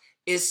of Cups,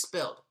 is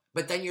spilled.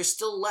 But then you're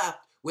still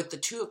left with the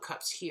Two of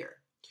Cups here.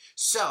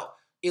 So,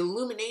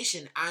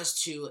 illumination as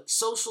to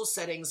social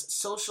settings,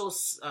 social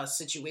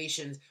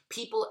situations,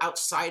 people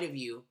outside of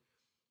you,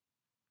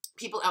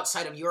 people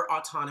outside of your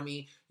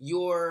autonomy,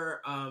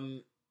 your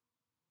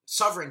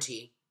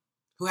sovereignty,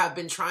 who have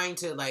been trying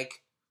to,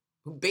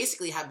 who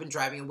basically have been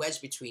driving a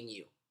wedge between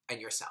you and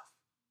yourself,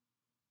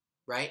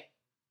 right?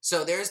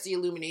 So there's the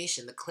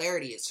illumination, the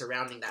clarity is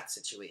surrounding that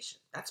situation.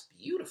 That's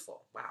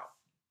beautiful. Wow.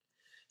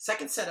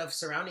 Second set of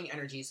surrounding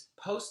energies,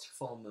 post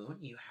full moon,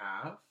 you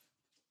have,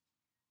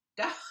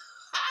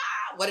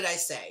 what did I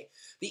say?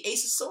 The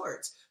Ace of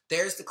Swords.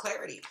 There's the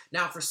clarity.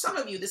 Now, for some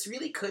of you, this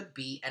really could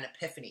be an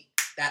epiphany,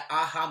 that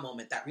aha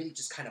moment that really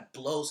just kind of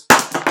blows,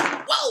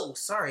 whoa,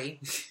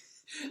 sorry.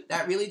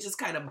 That really just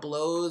kind of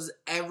blows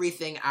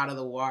everything out of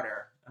the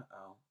water.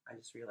 Uh-oh. I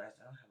just realized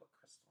I don't have a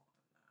crystal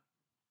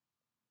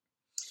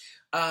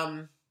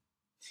on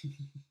that.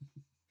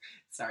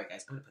 Sorry,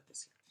 guys. I'm going to put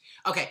this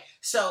here. Okay,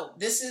 so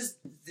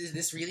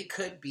this really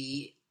could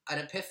be an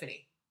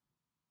epiphany.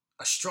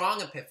 A strong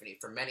epiphany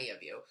for many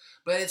of you.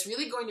 But it's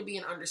really going to be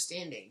an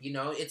understanding. You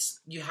know,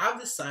 you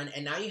have the sun,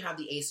 and now you have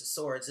the Ace of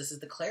Swords. This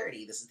is the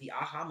clarity. This is the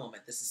aha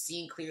moment. This is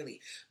seeing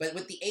clearly. But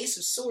with the Ace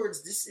of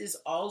Swords, this is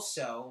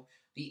also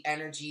the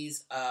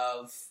energies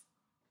of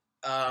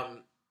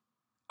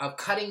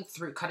cutting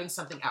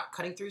something out,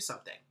 cutting through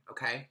something,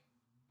 okay?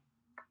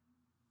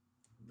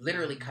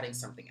 Literally cutting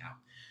something out.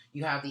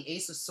 You have the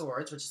Ace of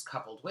Swords, which is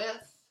coupled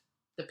with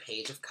the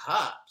Page of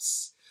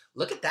Cups.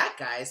 Look at that,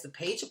 guys. The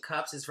Page of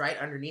Cups is right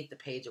underneath the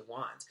Page of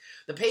Wands.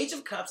 The Page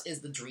of Cups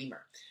is the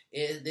dreamer.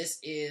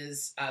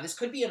 This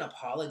could be an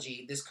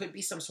apology. This could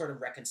be some sort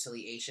of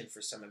reconciliation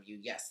for some of you.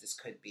 Yes, this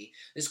could be.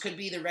 This could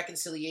be the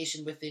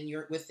reconciliation within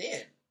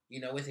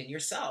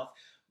yourself.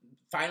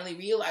 Finally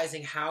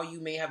realizing how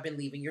you may have been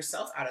leaving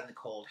yourself out in the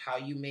cold, how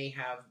you may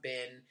have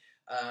been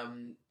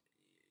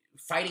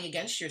fighting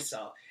against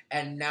yourself,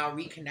 and now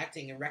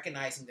reconnecting and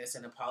recognizing this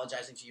and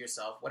apologizing to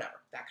yourself,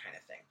 whatever, that kind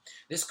of thing.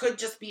 This could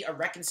just be a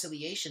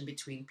reconciliation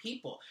between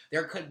people.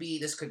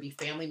 This could be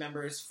family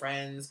members,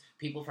 friends,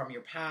 people from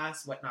your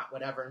past, whatnot,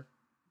 whatever.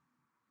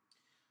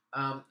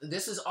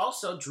 This is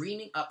also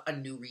dreaming up a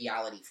new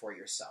reality for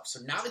yourself. So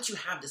now that you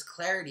have this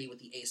clarity with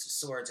the Ace of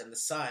Swords and the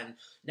Sun,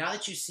 now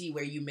that you see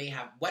where you may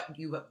have,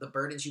 the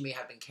burdens you may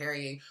have been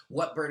carrying,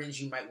 what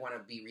burdens you might want to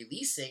be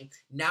releasing,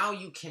 now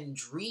you can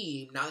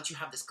dream, now that you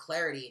have this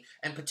clarity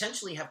and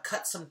potentially have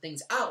cut some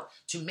things out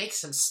to make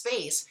some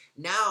space,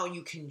 now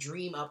you can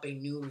dream up a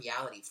new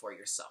reality for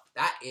yourself.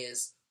 That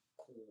is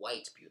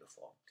quite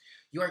beautiful.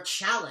 Your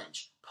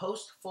challenge,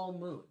 post full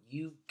moon,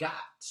 you've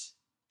got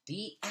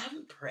the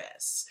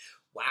Empress.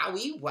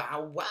 Wowie,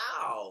 wow,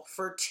 wow.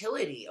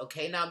 Fertility.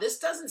 Okay, now this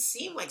doesn't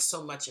seem like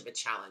so much of a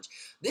challenge.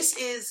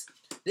 This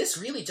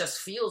really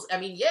just feels,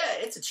 yeah,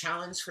 it's a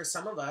challenge for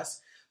some of us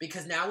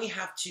because now we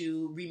have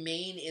to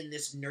remain in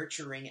this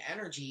nurturing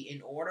energy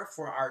in order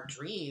for our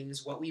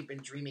dreams, what we've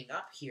been dreaming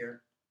up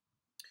here,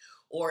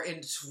 or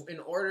in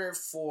order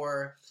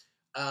for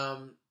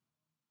our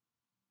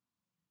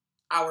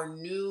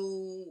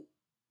new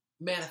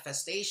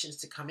manifestations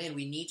to come in,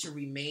 we need to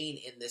remain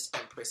in this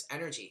Empress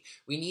energy.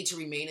 We need to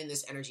remain in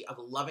this energy of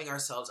loving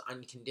ourselves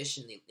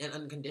unconditionally.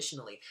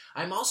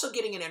 I'm also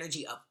getting an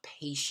energy of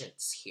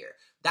patience here.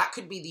 That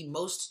could be the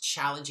most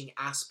challenging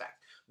aspect.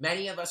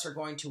 Many of us are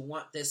going to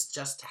want this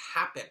just to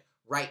happen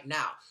right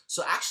now.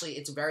 So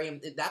actually,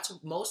 that's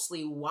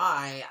mostly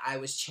why I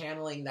was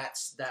channeling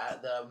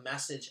the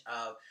message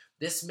of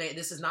this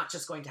is not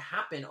just going to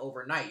happen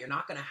overnight. You're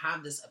not going to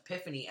have this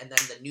epiphany and then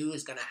the new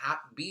is going to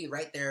be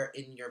right there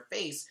in your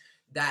face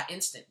that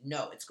instant.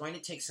 No, it's going to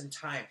take some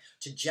time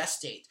to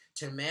gestate,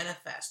 to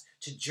manifest,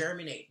 to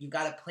germinate. You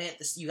got to plant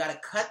this. You got to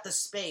cut the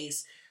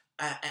space,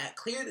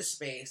 clear the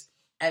space,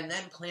 and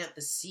then plant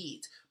the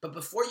seeds. But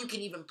before you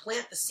can even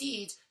plant the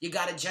seeds, you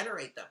got to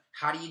generate them.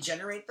 How do you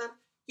generate them?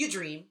 You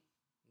dream.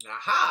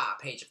 Aha,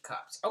 Page of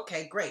Cups.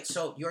 Okay, great.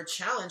 So your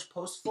challenge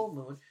post full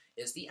moon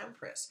is the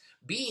Empress.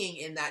 Being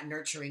in that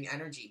nurturing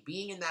energy,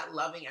 being in that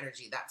loving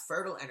energy, that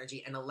fertile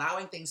energy, and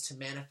allowing things to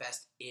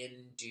manifest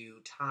in due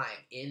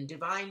time, in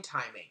divine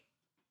timing.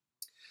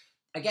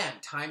 Again,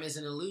 time is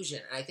an illusion.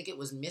 And I think it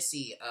was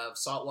Missy of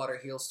Saltwater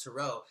Heals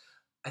Tarot.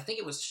 I think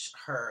it was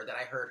her that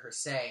I heard her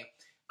say,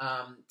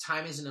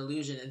 time is an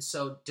illusion. And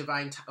so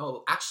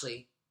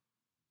actually,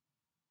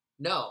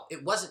 no,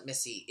 it wasn't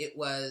Missy. It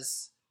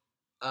was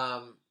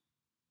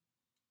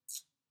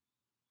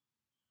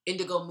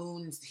Indigo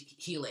Moon's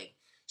Healing.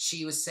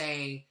 She was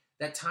saying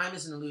that time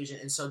is an illusion,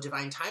 and so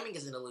divine timing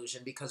is an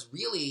illusion, because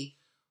really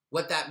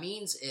what that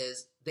means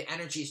is the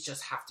energies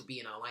just have to be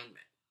in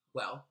alignment.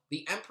 Well,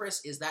 the Empress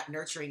is that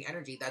nurturing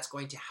energy that's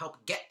going to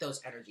help get those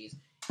energies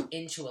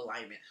into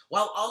alignment,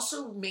 while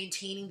also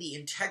maintaining the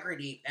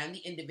integrity and the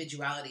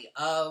individuality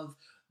of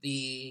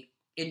the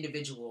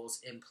individuals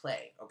in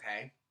play,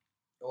 okay?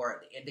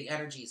 Or the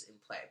energies in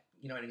play.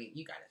 You know what I mean?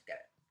 You guys get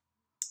it.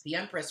 The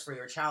Empress for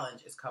your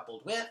challenge is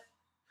coupled with,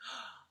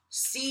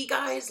 see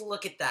guys,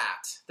 look at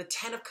that. The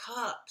Ten of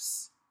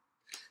Cups.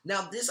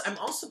 Now I'm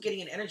also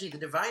getting an energy, the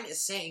divine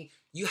is saying,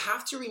 you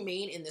have to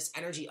remain in this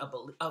energy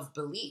of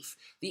belief.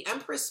 The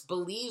Empress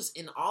believes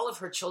in all of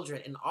her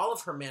children, in all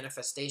of her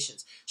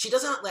manifestations. She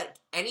does not let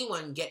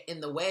anyone get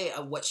in the way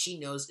of what she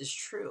knows is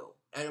true,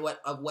 and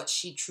of what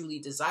she truly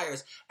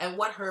desires, and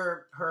what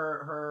her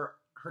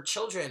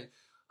children,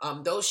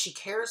 those she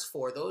cares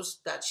for, those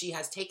that she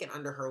has taken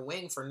under her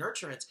wing for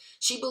nurturance,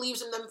 she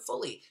believes in them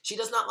fully. She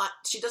does not let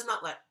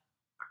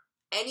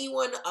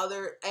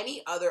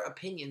any other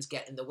opinions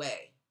get in the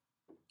way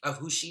of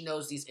who she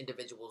knows these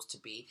individuals to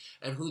be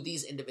and who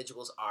these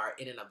individuals are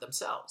in and of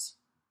themselves.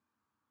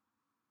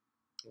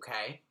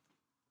 Okay?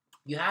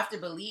 You have to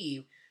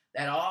believe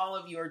that all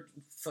of your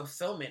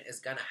fulfillment is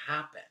going to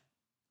happen.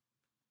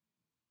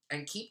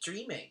 And keep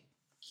dreaming.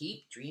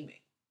 Keep dreaming.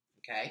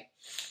 Okay?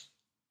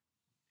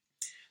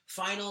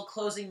 Final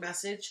closing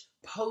message,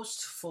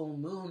 post full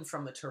moon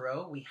from the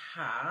Tarot, we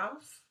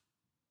have,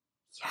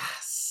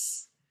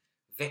 yes,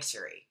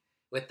 victory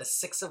with the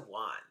Six of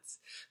Wands.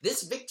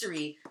 This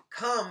victory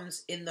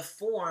comes in the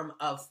form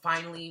of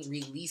finally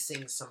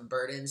releasing some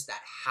burdens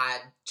that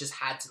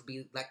had to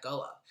be let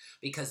go of,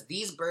 because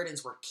these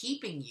burdens were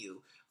keeping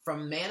you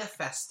from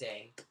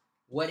manifesting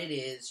what it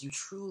is you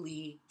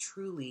truly,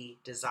 truly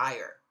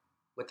desire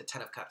with the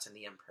Ten of Cups and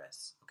the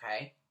Empress,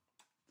 okay?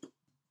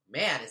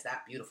 Man, is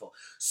that beautiful.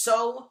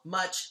 So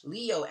much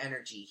Leo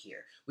energy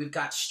here. We've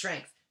got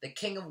strength, the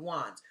King of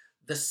Wands,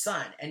 the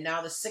Sun, and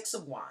now the Six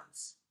of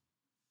Wands.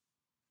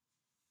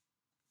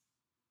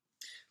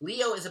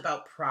 Leo is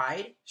about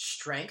pride,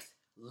 strength,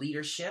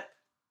 leadership.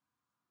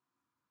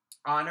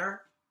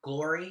 honor,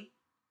 glory,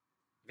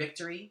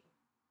 victory,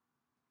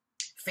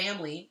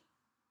 family,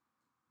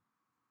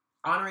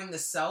 honoring the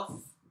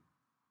self,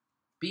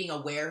 being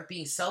aware,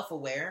 being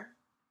self-aware.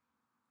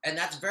 And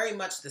that's very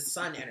much the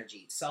sun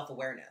energy,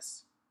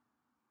 self-awareness.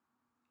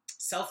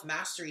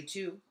 Self-mastery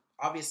too,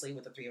 obviously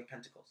with the Three of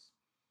Pentacles.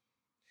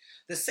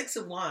 The Six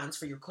of Wands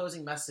for your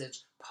closing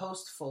message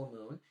post-full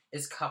moon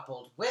is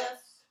coupled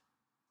with,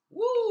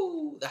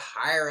 the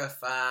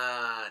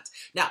Hierophant.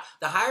 Now,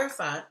 the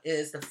Hierophant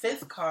is the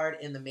 5th card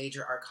in the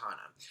Major Arcana.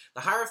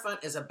 The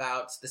Hierophant is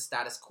about the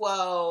status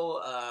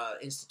quo,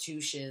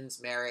 institutions,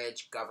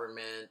 marriage,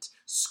 government,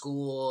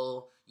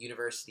 school,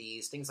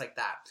 universities, things like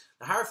that.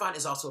 The Hierophant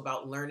is also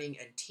about learning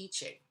and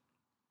teaching.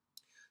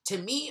 To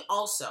me,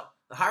 also,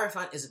 the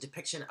Hierophant is a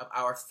depiction of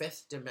our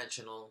 5th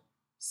dimensional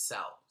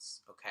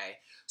selves, okay?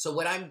 So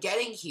what I'm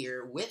getting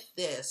here with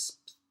this,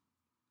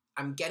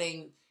 I'm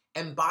getting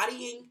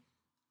embodying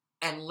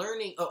and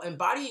learning,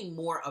 embodying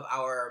more of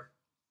our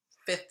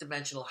 5th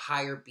dimensional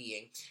higher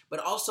being, but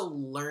also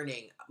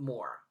learning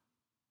more,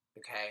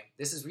 okay?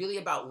 This is really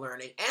about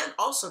learning and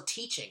also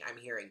teaching, I'm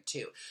hearing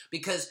too,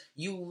 because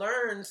you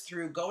learn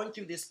through going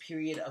through this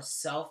period of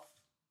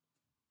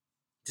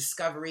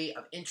self-discovery,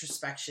 of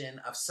introspection,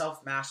 of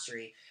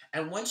self-mastery,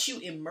 and once you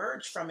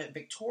emerge from it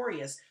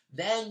victorious,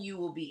 then you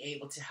will be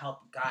able to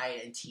help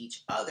guide and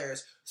teach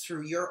others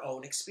through your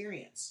own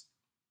experience.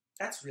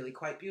 That's really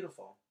quite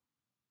beautiful.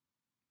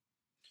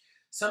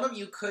 Some of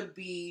you could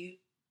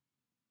be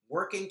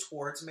working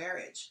towards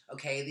marriage,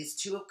 okay? These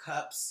Two of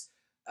Cups,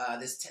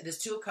 this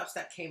Two of Cups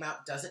that came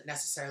out doesn't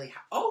necessarily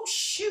have, oh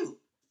shoot!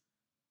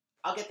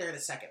 I'll get there in a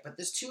second, but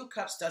this Two of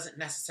Cups doesn't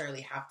necessarily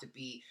have to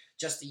be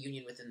just a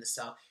union within the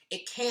self.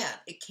 It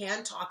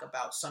can talk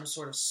about some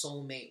sort of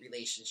soulmate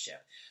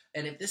relationship.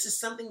 And if this is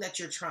something that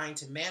you're trying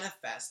to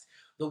manifest,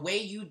 the way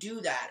you do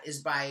that is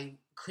by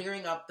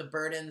clearing up the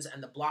burdens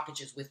and the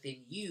blockages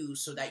within you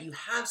so that you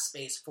have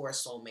space for a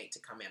soulmate to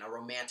come in, a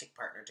romantic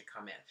partner to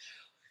come in.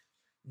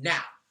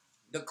 Now,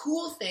 the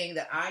cool thing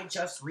that I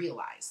just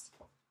realized,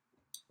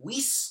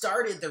 we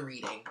started the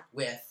reading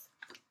with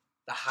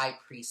the High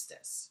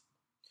Priestess.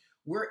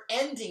 We're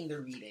ending the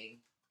reading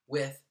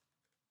with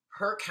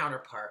her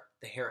counterpart,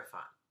 the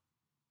Hierophant.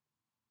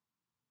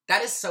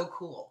 That is so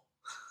cool.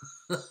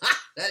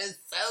 That is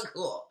so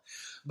cool.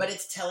 But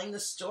it's telling the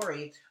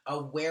story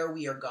of where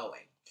we are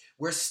going.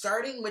 We're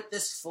starting with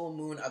this full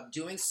moon of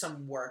doing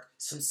some work,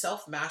 some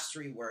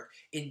self-mastery work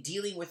in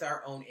dealing with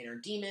our own inner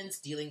demons,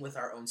 dealing with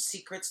our own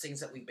secrets, things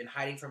that we've been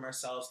hiding from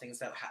ourselves, things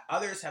that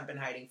others have been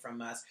hiding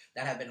from us,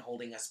 that have been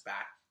holding us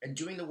back, and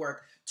doing the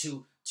work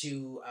to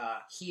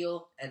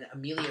heal and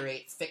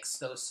ameliorate, fix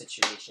those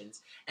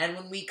situations. And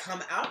when we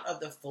come out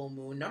of the full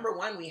moon, number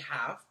one, we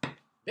have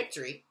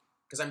victory,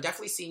 because I'm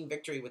definitely seeing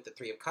victory with the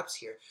Three of Cups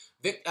here.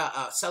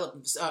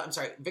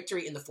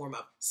 Victory in the form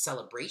of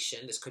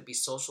celebration. This could be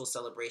social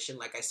celebration.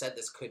 Like I said,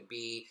 this could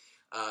be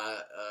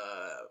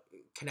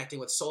connecting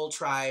with Soul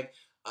Tribe,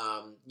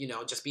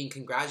 just being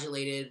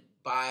congratulated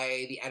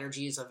by the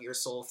energies of your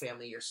soul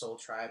family, your soul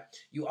tribe.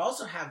 You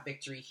also have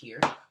victory here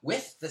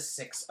with the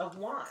Six of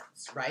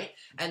Wands, right?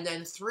 And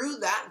then through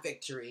that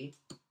victory,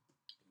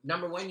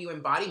 number one, you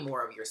embody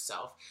more of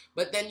yourself,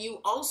 but then you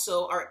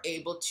also are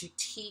able to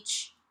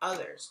teach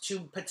others,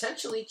 to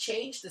potentially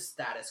change the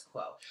status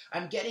quo.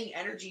 I'm getting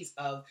energies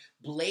of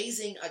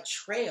blazing a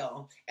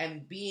trail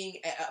and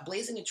being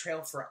blazing a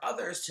trail for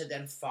others to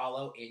then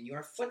follow in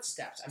your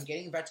footsteps. I'm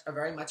getting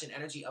very much an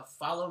energy of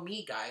follow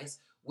me, guys,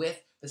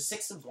 with the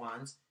Six of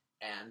Wands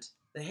and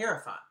the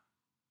Hierophant.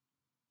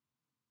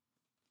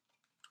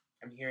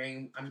 I'm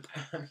hearing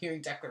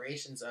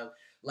declarations of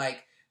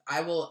like,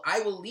 I will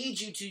lead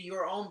you to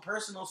your own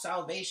personal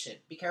salvation.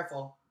 Be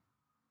careful.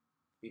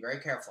 Be very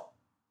careful.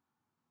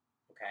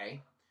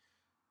 Okay?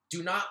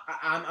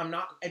 I'm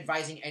not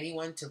advising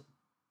anyone to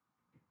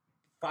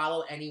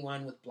follow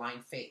anyone with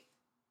blind faith.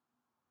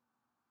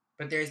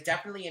 But there's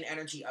definitely an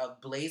energy of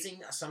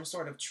blazing some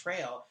sort of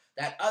trail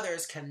that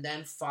others can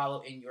then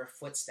follow in your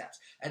footsteps.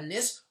 And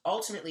this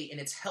ultimately, in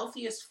its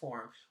healthiest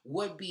form,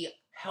 would be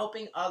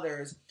helping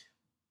others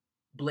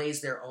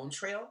blaze their own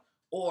trail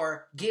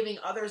or giving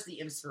others the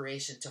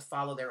inspiration to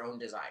follow their own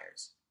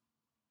desires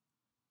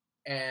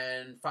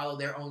and follow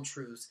their own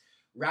truths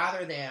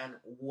rather than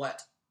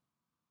what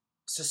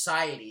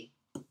society,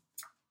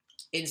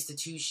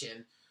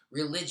 institution,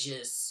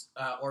 religious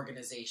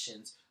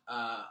organizations,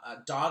 a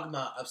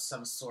dogma of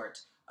some sort,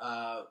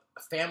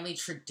 family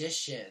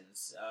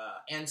traditions,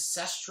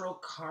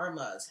 ancestral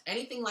karmas,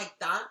 anything like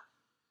that,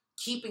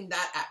 keeping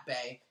that at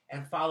bay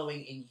and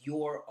following in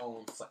your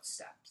own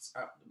footsteps.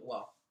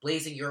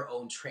 Blazing your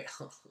own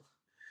trail.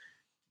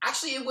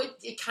 Actually,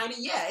 it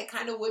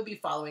kind of would be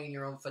following in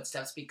your own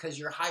footsteps because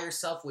your higher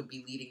self would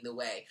be leading the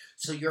way.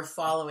 So you're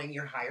following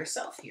your higher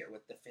self here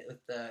with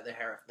the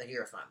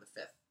Hierophant,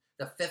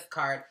 the fifth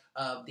card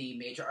of the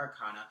Major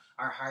Arcana,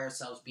 our higher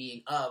selves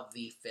being of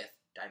the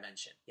 5th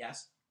dimension.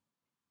 Yes?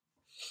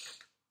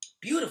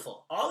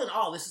 Beautiful. All in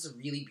all, this is a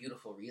really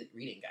beautiful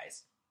reading,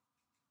 guys.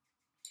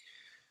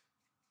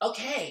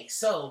 Okay,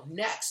 so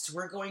next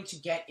we're going to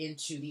get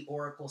into the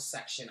oracle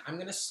section. I'm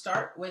going to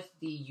start with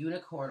the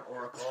unicorn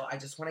oracle. I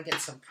just want to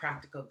get some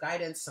practical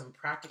guidance, some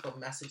practical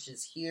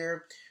messages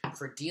here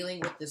for dealing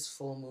with this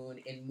full moon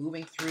and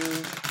moving through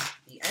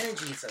the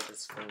energies of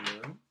this full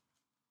moon.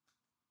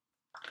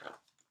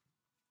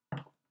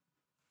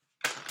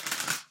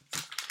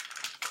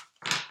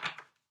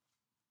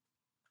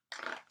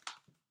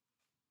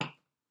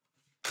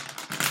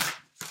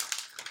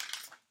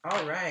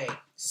 All right,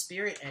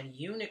 Spirit and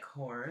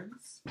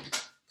unicorns,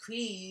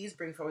 please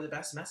bring forward the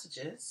best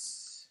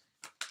messages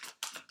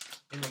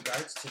in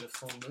regards to the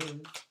full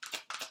moon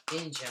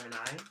in Gemini,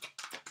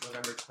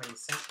 November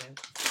 22nd.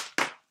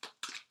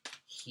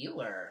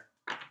 Healer.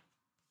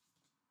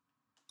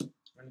 I'm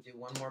going to do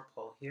one more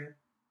pull here.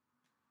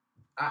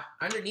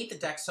 Underneath the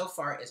deck so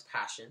far is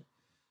Passion.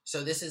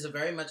 So this is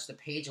very much the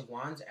Page of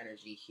Wands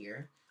energy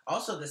here.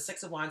 Also the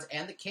Six of Wands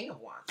and the King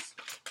of Wands.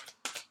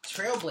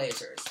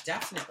 Trailblazers,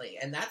 definitely.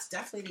 And that's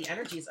definitely the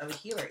energies of a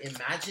healer.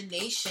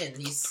 Imagination,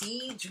 you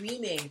see,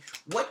 dreaming.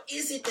 What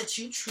is it that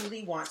you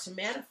truly want to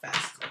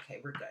manifest?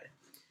 Okay, we're good.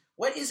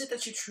 What is it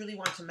that you truly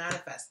want to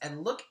manifest?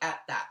 And look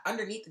at that.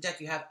 Underneath the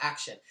deck, you have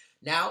action.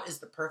 Now is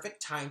the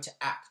perfect time to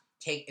act.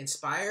 Take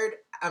inspired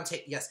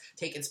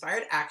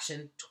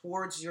action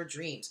towards your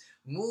dreams.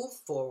 Move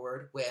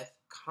forward with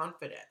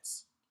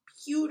confidence.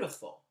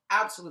 Beautiful.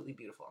 Absolutely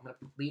beautiful. I'm going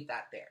to leave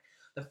that there.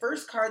 The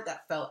first card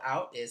that fell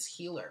out is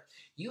Healer.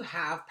 You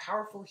have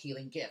powerful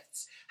healing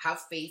gifts. Have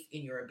faith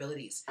in your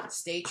abilities.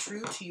 Stay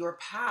true to your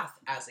path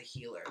as a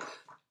healer.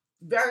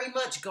 Very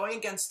much going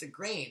against the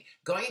grain,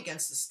 going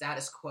against the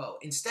status quo.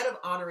 Instead of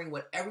honoring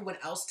what everyone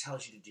else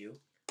tells you to do,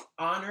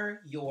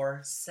 honor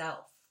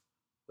yourself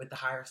with the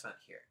Hierophant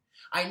here.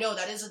 I know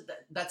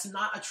that's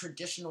not a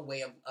traditional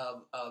way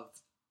of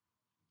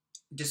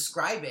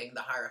describing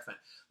the Hierophant.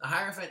 The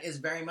Hierophant is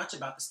very much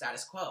about the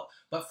status quo.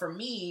 But for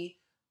me,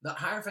 the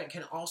Hierophant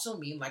can also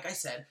mean, like I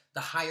said,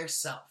 the higher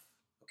self,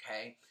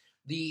 okay?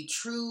 The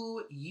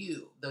true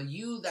you, the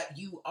you that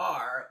you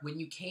are when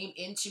you came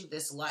into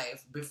this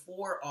life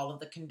before all of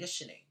the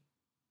conditioning,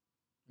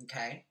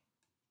 okay?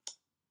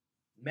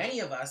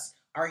 Many of us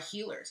are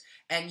healers,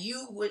 and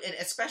you would, and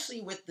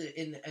especially with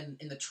in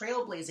the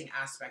trailblazing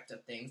aspect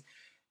of things,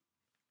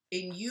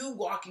 in you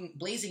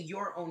blazing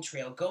your own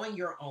trail, going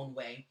your own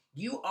way,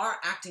 you are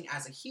acting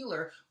as a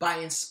healer by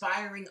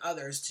inspiring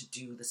others to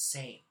do the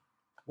same.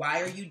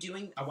 Why are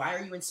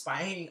you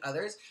inspiring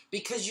others?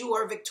 Because you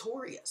are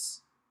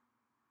victorious.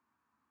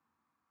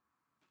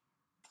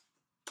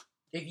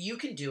 If you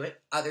can do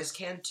it, others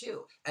can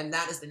too. And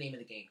that is the name of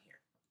the game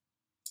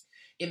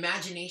here.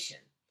 Imagination.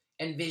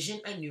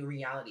 Envision a new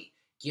reality.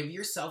 Give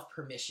yourself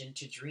permission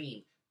to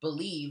dream.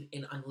 Believe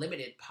in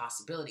unlimited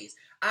possibilities.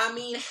 I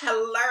mean,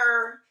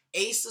 hello!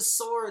 Ace of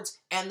Swords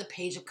and the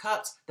Page of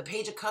Cups. The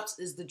Page of Cups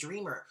is the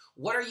dreamer.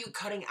 What are you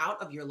cutting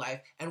out of your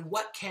life, and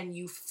what can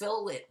you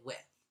fill it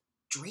with?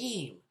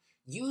 Dream.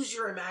 Use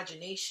your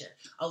imagination.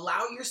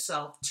 Allow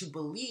yourself to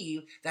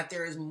believe that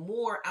there is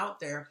more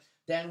out there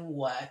than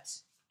what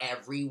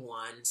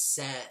everyone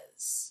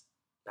says.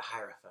 The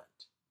Hierophant.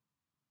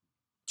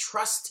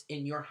 Trust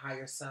in your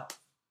higher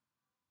self.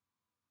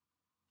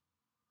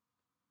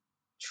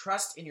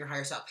 Trust in your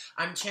higher self.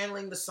 I'm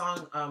channeling the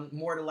song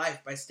More to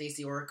Life by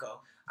Stacey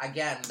Orrico.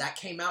 Again, that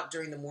came out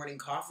during the morning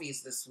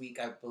coffees this week,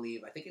 I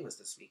believe. I think it was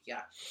this week.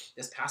 Yeah,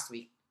 this past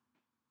week.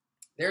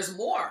 There's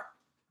more.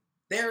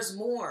 There's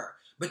more.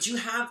 But you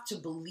have to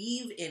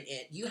believe in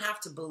it. You have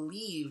to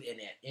believe in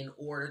it in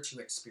order to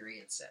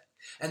experience it.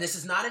 And this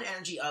is not an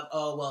energy of,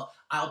 oh, well,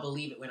 I'll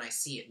believe it when I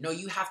see it. No,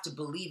 you have to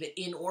believe it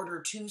in order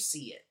to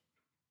see it.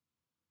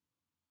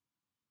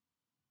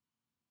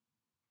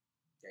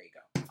 There you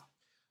go.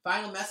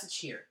 Final message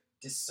here.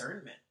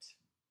 Discernment.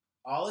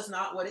 All is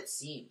not what it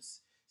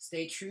seems.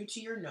 Stay true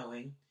to your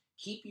knowing.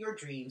 Keep your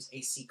dreams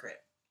a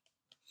secret.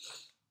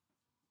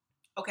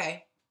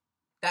 Okay,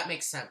 that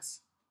makes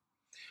sense.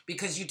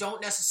 Because you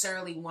don't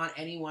necessarily want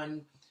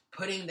anyone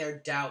putting their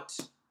doubt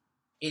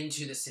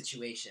into the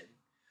situation.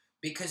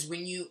 Because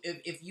when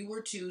if you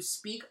were to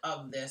speak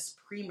of this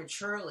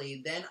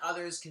prematurely, then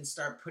others can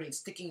start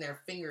sticking their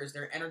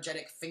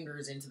energetic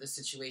fingers into the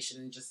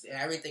situation, and just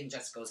everything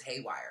just goes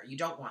haywire. You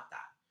don't want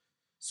that.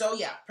 So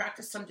yeah,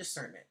 practice some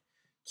discernment.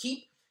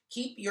 Keep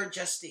your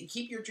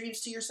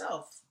dreams to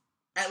yourself.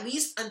 At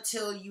least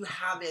until you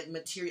have it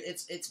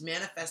it's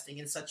manifesting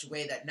in such a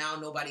way that now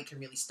nobody can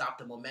really stop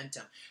the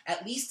momentum.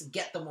 At least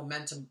get the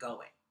momentum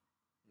going.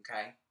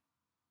 Okay?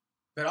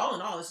 But all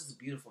in all, this is a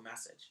beautiful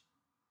message.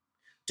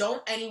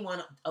 Don't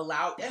anyone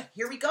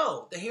here we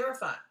go, the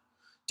Hierophant.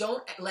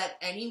 Don't let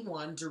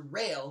anyone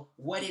derail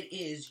what it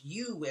is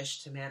you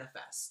wish to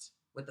manifest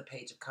with the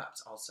Page of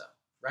Cups also,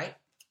 right?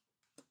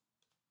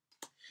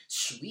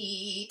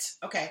 Sweet.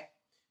 Okay,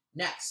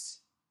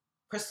 next,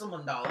 Crystal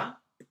Mandala.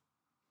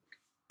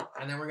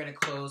 And then we're going to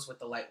close with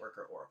the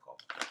Lightworker Oracle.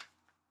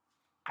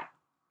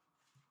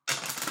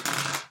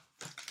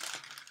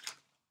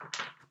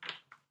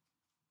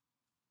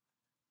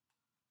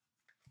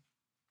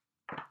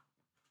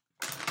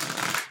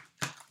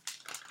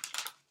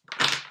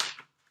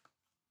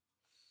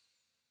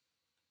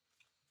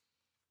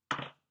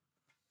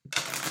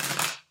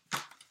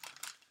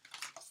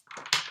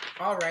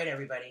 All right,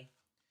 everybody.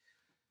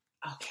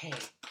 Okay.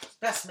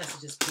 Best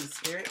messages, please,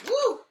 Spirit.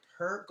 Woo!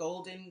 Her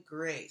golden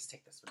grace.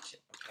 Take this one,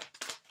 shit. Okay.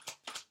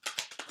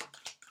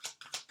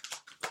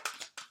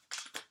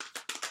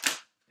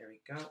 There we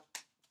go.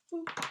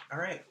 Woo. All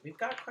right. We've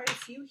got quite a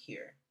few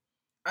here.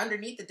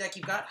 Underneath the deck,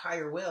 you've got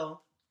higher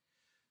will.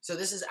 So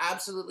this is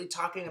absolutely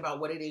talking about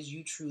what it is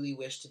you truly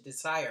wish to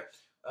desire.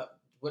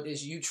 What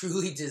is you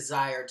truly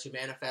desire to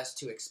manifest,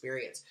 to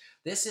experience.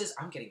 This is,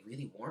 I'm getting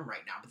really warm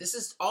right now, but this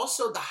is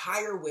also the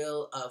higher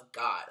will of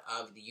God,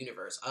 of the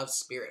universe, of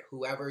spirit,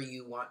 whoever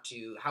you want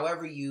to,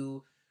 however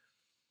you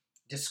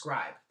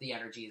describe the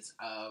energies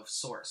of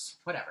source,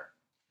 whatever.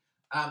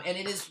 And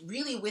it is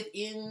really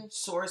within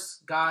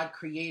source, God,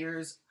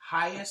 creator's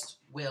highest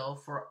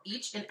will for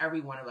each and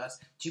every one of us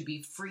to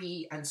be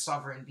free and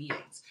sovereign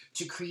beings,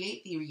 to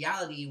create the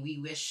reality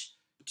we wish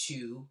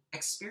to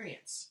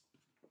experience.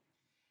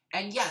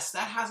 And yes,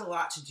 that has a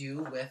lot to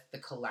do with the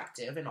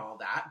collective and all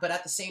that, but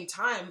at the same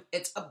time,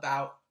 it's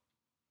about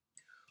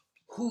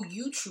who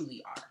you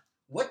truly are.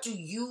 What do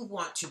you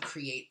want to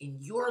create in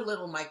your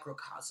little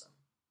microcosm?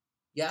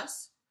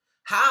 Yes?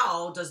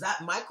 How does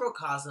that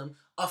microcosm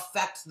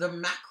affect the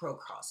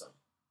macrocosm?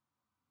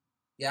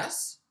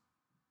 Yes?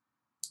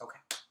 Okay.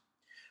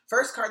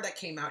 First card that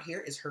came out here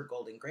is Her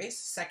Golden Grace.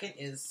 Second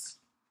is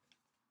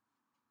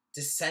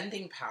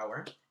Descending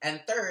Power.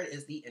 And third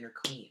is the Inner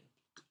Queen.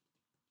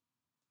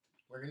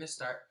 We're going to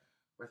start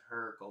with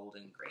Her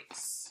Golden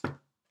Grace.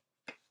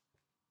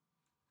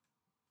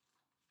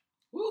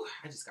 Woo,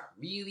 I just got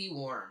really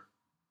warm.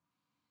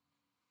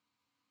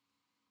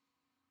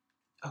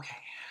 Okay.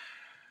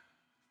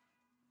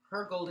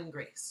 Her Golden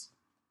Grace.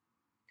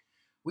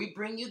 We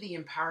bring you the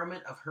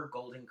empowerment of Her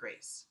Golden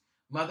Grace.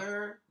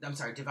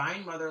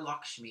 Divine Mother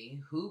Lakshmi,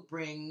 who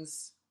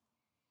brings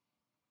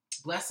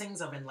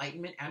blessings of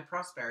enlightenment and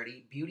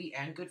prosperity, beauty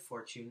and good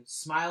fortune,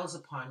 smiles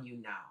upon you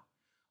now.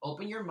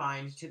 Open your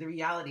mind to the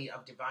reality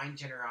of divine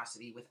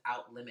generosity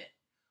without limit.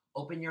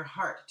 Open your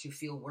heart to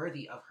feel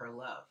worthy of her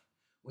love.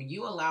 When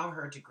you allow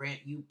her to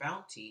grant you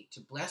bounty, to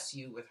bless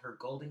you with her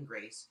golden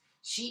grace,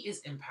 she is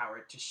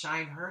empowered to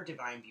shine her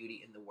divine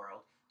beauty in the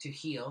world, to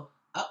heal,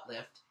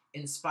 uplift,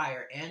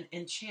 inspire, and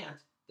enchant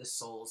the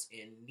souls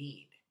in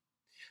need.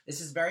 This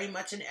is very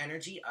much an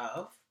energy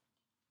of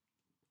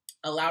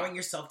allowing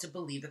yourself to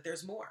believe that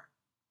there's more.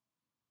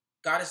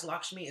 Goddess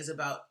Lakshmi is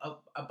about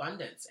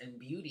abundance and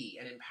beauty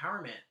and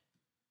empowerment.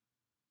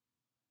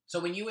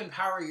 So when you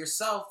empower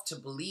yourself to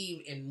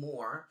believe in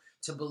more,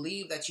 to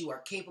believe that you are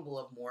capable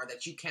of more,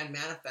 that you can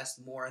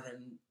manifest more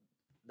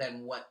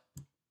than what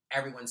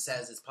everyone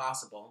says is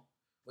possible,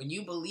 when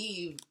you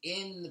believe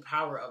in the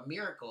power of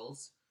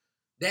miracles,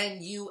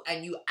 then you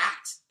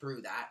act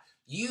through that,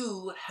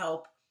 you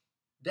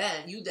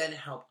then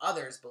help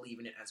others believe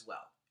in it as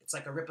well. It's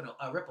like a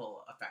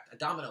ripple effect, a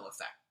domino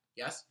effect.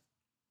 Yes?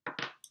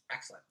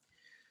 Excellent.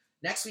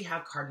 Next, we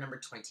have card number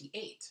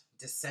 28,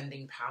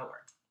 Descending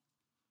Power.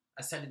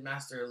 Ascended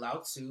Master Lao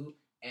Tzu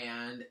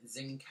and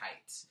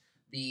Zinkite.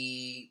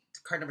 The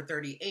card number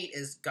 38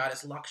 is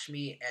Goddess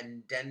Lakshmi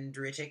and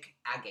Dendritic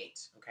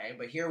Agate. Okay,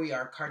 but here we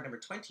are, card number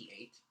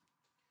 28,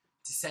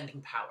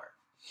 Descending Power.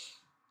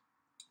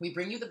 We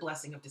bring you the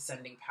blessing of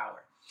descending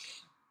power.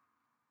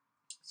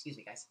 Excuse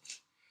me, guys.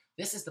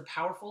 This is the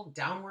powerful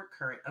downward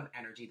current of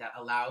energy that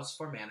allows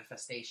for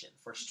manifestation,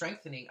 for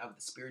strengthening of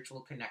the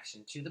spiritual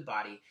connection to the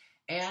body,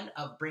 and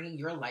of bringing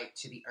your light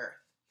to the earth.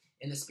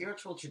 In the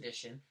spiritual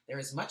tradition, there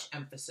is much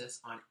emphasis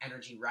on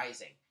energy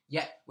rising.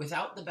 Yet,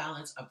 without the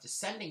balance of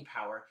descending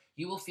power,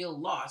 you will feel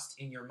lost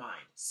in your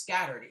mind,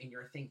 scattered in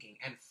your thinking,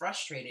 and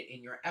frustrated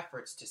in your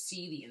efforts to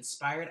see the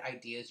inspired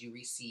ideas you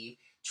receive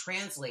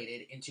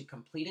translated into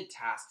completed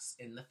tasks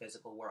in the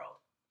physical world.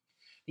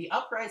 The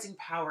uprising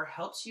power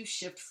helps you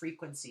shift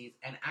frequencies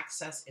and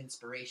access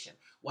inspiration,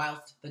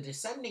 whilst the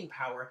descending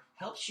power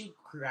helps you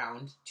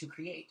ground to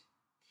create.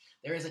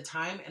 There is a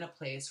time and a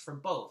place for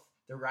both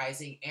the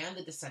rising and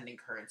the descending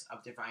currents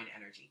of divine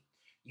energy.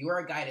 You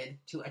are guided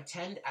to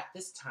attend at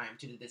this time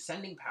to the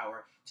descending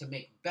power to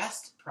make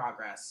best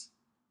progress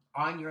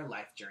on your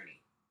life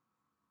journey.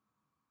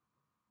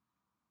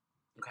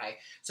 Okay,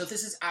 so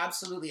this is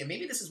absolutely, and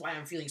maybe this is why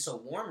I'm feeling so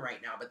warm right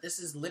now, but this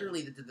is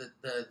literally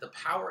the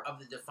power of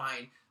the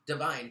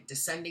divine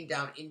descending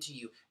down into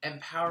you,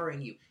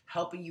 empowering you,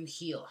 helping you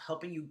heal,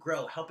 helping you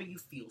grow, helping you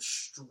feel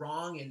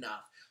strong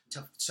enough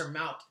to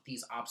surmount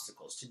these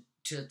obstacles,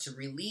 to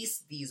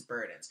release these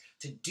burdens,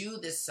 to do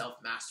this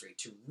self-mastery,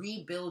 to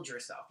rebuild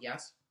yourself.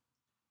 Yes?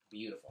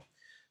 Beautiful.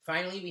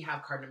 Finally, we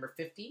have card number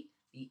 50,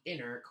 the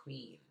Inner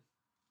Queen.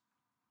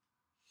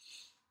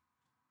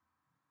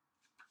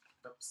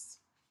 Oops.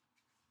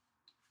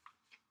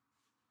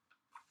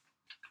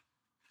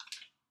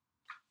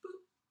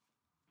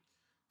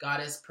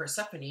 Goddess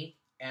Persephone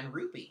and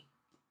Ruby.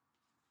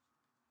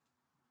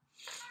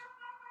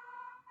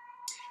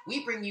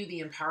 We bring you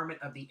the empowerment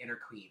of the Inner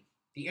Queen.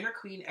 The Inner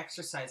Queen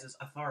exercises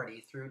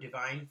authority through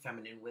divine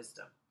feminine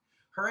wisdom.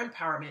 Her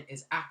empowerment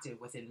is active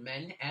within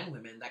men and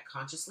women that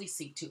consciously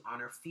seek to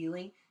honor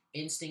feeling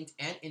instinct,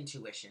 and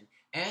intuition,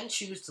 and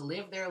choose to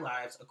live their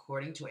lives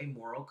according to a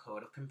moral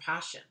code of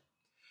compassion.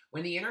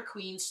 When the inner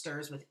queen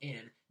stirs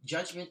within,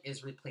 judgment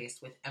is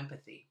replaced with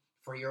empathy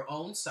for your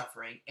own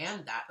suffering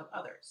and that of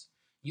others.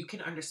 You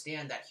can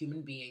understand that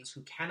human beings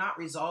who cannot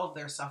resolve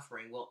their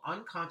suffering will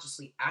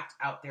unconsciously act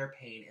out their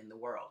pain in the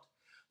world.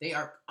 They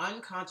are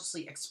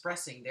unconsciously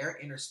expressing their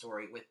inner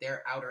story with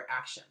their outer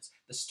actions,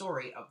 the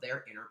story of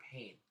their inner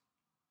pain.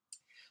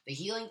 The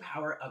healing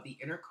power of the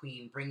inner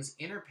queen brings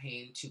inner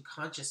pain to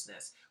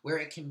consciousness, where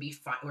it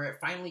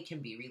finally can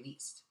be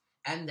released,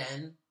 and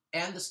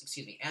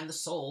the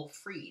soul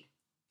freed.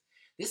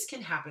 This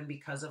can happen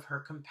because of her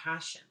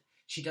compassion.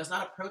 She does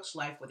not approach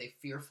life with a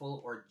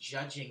fearful or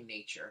judging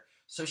nature,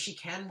 so she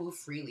can move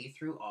freely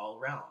through all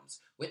realms,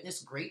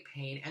 witness great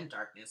pain and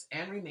darkness,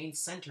 and remain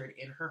centered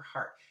in her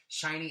heart,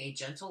 shining a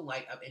gentle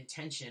light of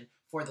intention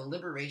for the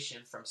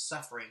liberation from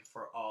suffering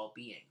for all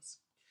beings.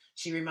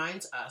 She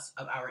reminds us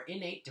of our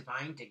innate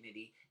divine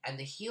dignity and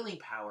the healing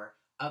power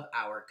of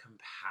our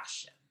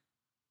compassion.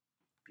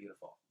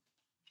 Beautiful.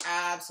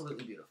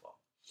 Absolutely beautiful.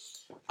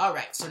 All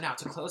right, so now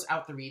to close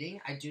out the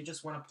reading, I do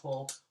just want to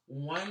pull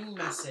one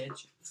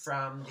message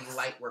from the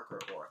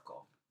Lightworker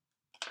Oracle.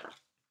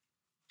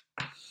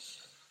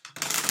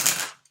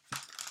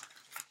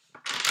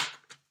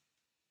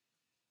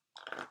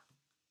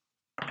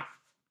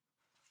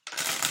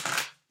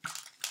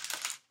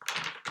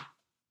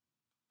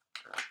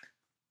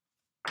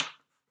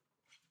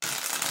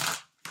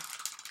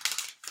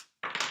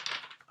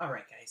 All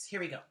right, guys,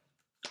 here we go.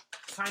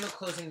 Final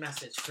closing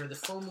message for the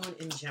full moon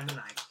in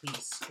Gemini,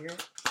 please,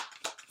 Spirit.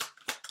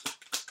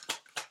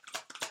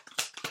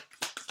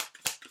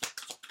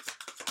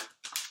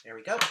 There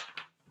we go.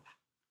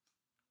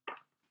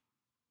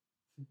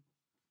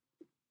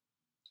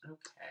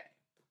 Okay.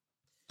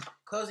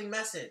 Closing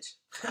message.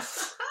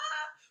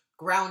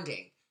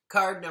 Grounding.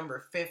 Card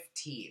number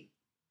 15.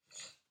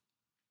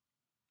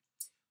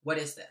 What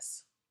is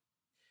this?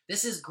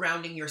 This is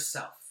grounding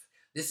yourself.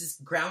 This is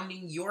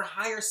grounding your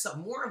higher self,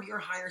 more of your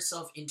higher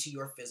self into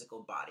your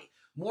physical body,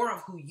 more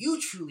of who you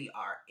truly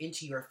are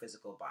into your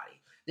physical body.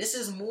 This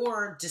is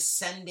more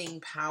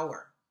descending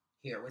power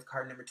here with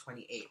card number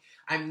 28.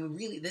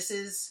 This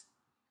is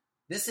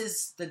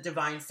the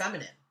divine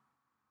feminine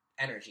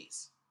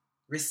energies,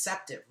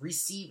 receptive,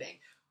 receiving,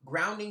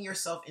 grounding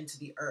yourself into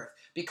the earth,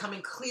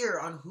 becoming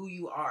clear on who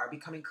you are,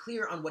 becoming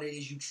clear on what it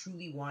is you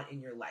truly want in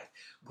your life,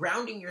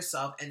 grounding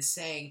yourself and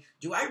saying,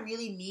 do I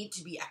really need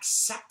to be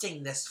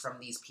accepting this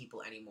from these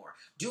people anymore?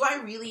 Do I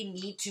really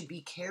need to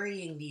be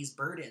carrying these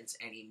burdens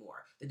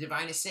anymore? The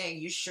divine is saying,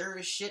 you sure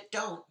as shit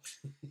don't.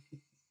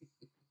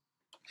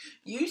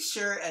 You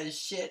sure as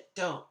shit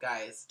don't,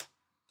 guys.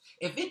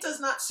 If it does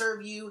not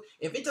serve you,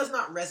 if it does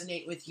not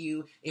resonate with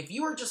you, if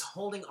you are just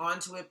holding on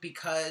to it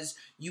because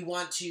you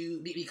want to,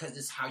 because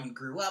it's how you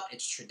grew up,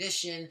 it's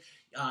tradition,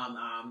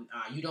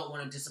 you don't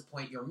want to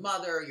disappoint your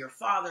mother, your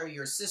father,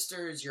 your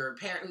sisters, your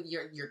parent,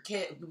 your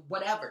kid,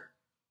 whatever.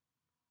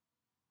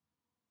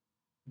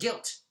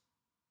 Guilt.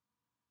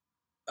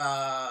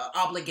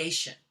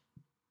 Obligation.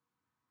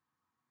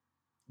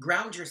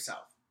 Ground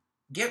yourself.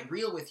 Get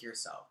real with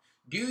yourself.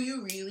 Do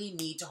you really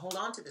need to hold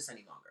on to this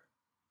any longer?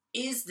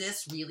 Is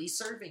this really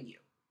serving you?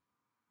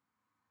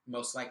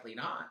 Most likely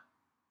not.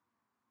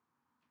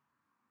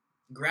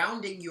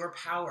 Grounding your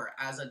power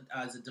as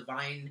a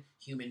divine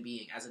human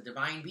being, as a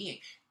divine being.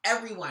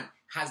 Everyone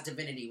has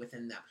divinity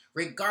within them,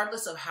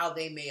 regardless of how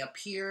they may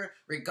appear,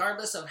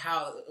 regardless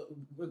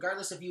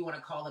if you want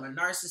to call them a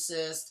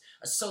narcissist,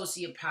 a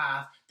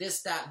sociopath,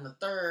 this, that, and the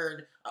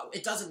third.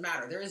 It doesn't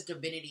matter. There is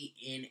divinity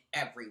in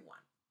everyone.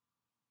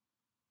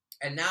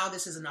 And now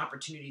this is an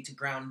opportunity to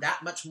ground that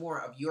much more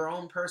of your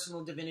own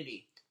personal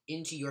divinity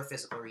into your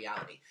physical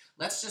reality.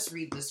 Let's just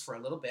read this for a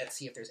little bit,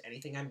 see if there's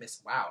anything I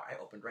missed. Wow, I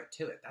opened right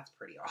to it. That's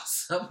pretty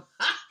awesome.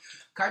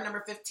 Card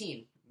number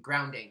 15,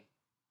 grounding.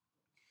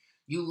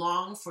 You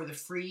long for the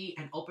free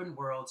and open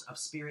worlds of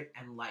spirit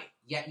and light,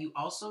 yet you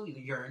also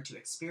yearn to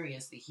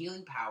experience the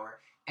healing power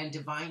and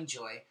divine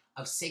joy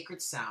of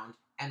sacred sound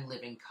and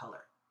living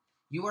color.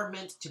 You are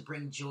meant to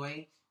bring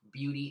joy,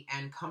 beauty,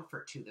 and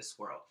comfort to this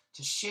world,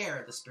 to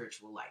share the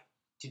spiritual light.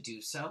 To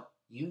do so,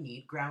 you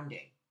need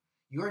grounding.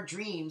 Your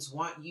dreams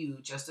want you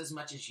just as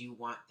much as you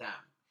want them.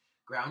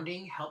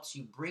 Grounding helps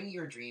you bring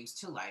your dreams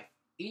to life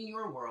in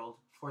your world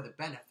for the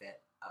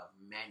benefit of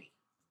many.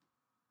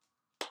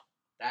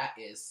 That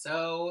is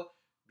so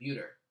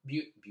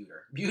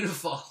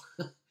beautiful.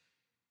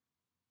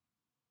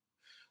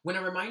 When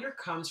a reminder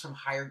comes from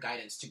higher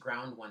guidance to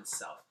ground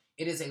oneself,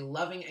 it is a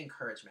loving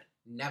encouragement,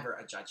 never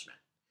a judgment.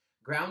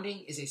 Grounding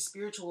is a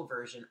spiritual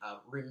version of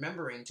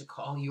remembering to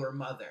call your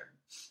mother.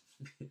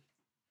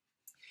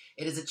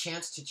 It is a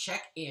chance to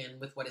check in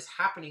with what is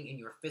happening in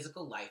your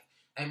physical life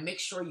and make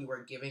sure you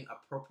are giving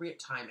appropriate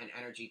time and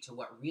energy to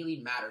what really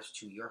matters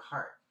to your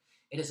heart.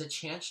 It is a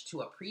chance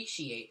to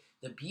appreciate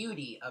the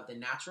beauty of the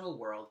natural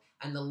world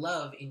and the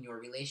love in your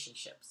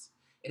relationships.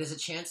 It is a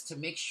chance to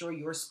make sure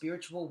your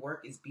spiritual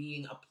work is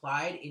being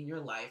applied in your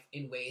life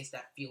in ways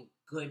that feel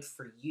good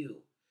for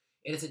you.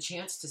 It is a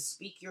chance to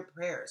speak your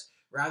prayers,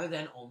 rather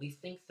than only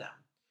think them.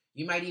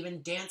 You might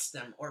even dance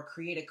them or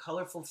create a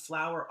colorful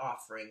flower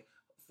offering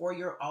for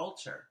your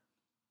altar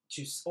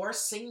or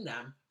sing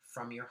them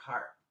from your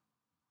heart.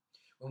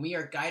 When we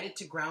are guided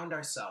to ground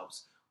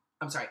ourselves,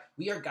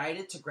 we are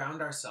guided to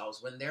ground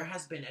ourselves when there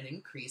has been an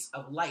increase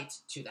of light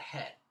to the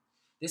head.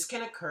 This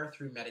can occur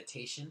through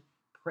meditation,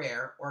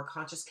 prayer, or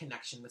conscious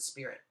connection with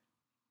spirit.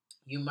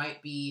 You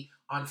might be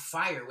on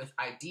fire with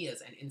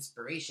ideas and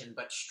inspiration,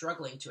 but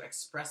struggling to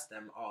express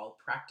them all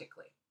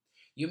practically.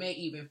 You may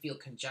even feel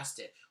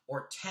congested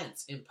or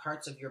tense in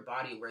parts of your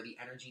body where the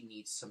energy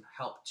needs some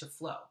help to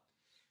flow.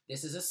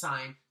 This is a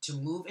sign to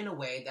move in a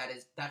way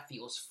that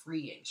feels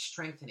freeing,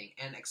 strengthening,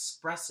 and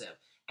expressive,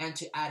 and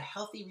to add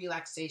healthy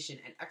relaxation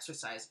and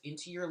exercise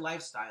into your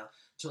lifestyle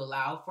to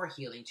allow for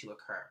healing to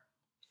occur.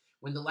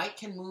 When the light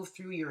can move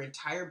through your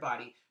entire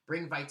body,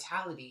 bring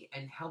vitality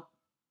and help.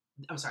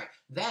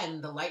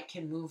 Then the light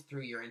can move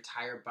through your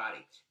entire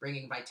body,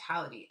 bringing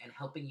vitality and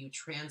helping you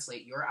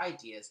translate your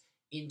ideas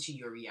into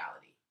your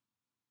reality.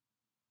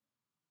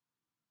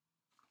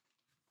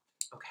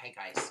 Okay,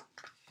 guys.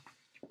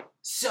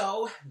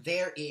 So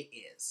there it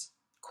is.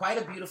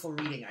 Quite a beautiful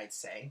reading, I'd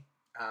say.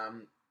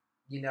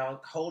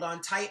 Hold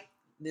on tight.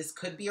 This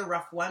could be a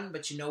rough one,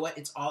 but you know what?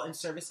 It's all in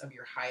service of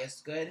your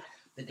highest good.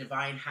 The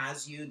divine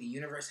has you. The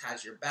universe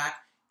has your back.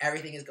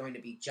 Everything is going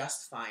to be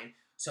just fine.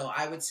 So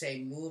I would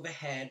say move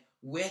ahead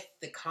with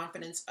the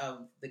confidence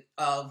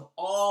of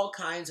all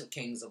kinds of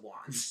kings of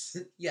wands.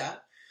 Yeah.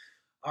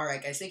 All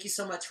right, guys. Thank you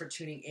so much for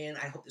tuning in.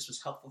 I hope this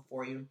was helpful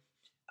for you.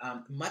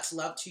 Much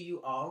love to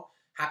you all.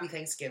 Happy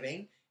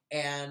Thanksgiving.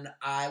 And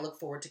I look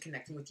forward to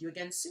connecting with you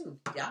again soon.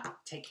 Yeah.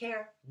 Take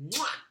care.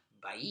 Mwah.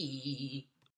 Bye.